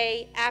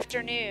Sunday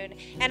afternoon.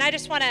 And I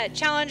just want to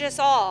challenge us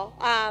all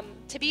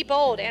to be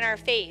bold in our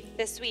faith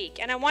this week.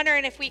 And I'm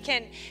wondering if we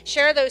can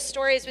share those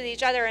stories with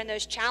each other and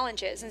those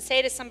challenges and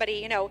say to somebody,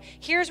 you know,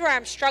 here's where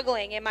I'm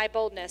struggling in my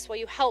boldness. Will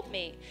you help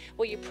me?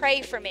 Will you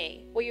pray for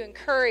me? Will you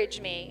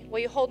encourage me? Will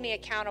you hold me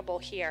accountable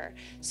here?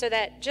 So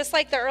that just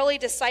like the early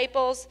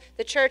disciples,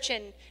 the church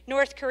in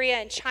North Korea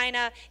and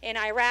China, in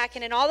Iraq,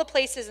 and in all the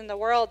places in the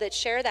world that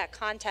share that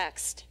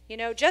context, you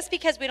know, just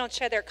because we don't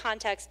share their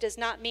context does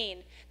not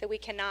mean that we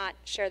cannot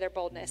share their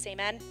boldness.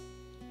 Amen?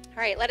 All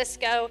right, let us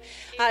go.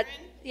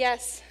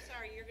 Yes.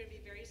 Sorry, you're going to be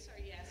very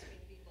sorry you asked me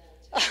to be bold.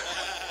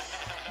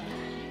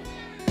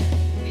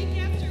 Week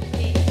after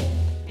week,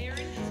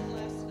 Erin has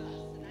blessed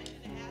us, and I'm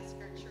going to ask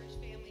our church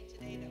family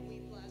today that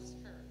we bless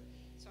her.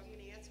 So I'm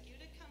going to ask you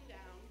to come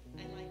down.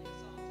 I'd like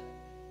us all to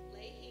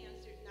lay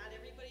hands. Not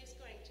everybody's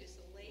going to, so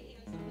lay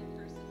hands on the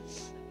person in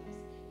front of us,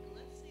 and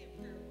let's say a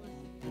prayer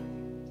blessing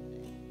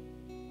today.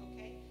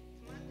 Okay?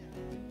 Come on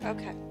down.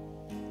 Okay.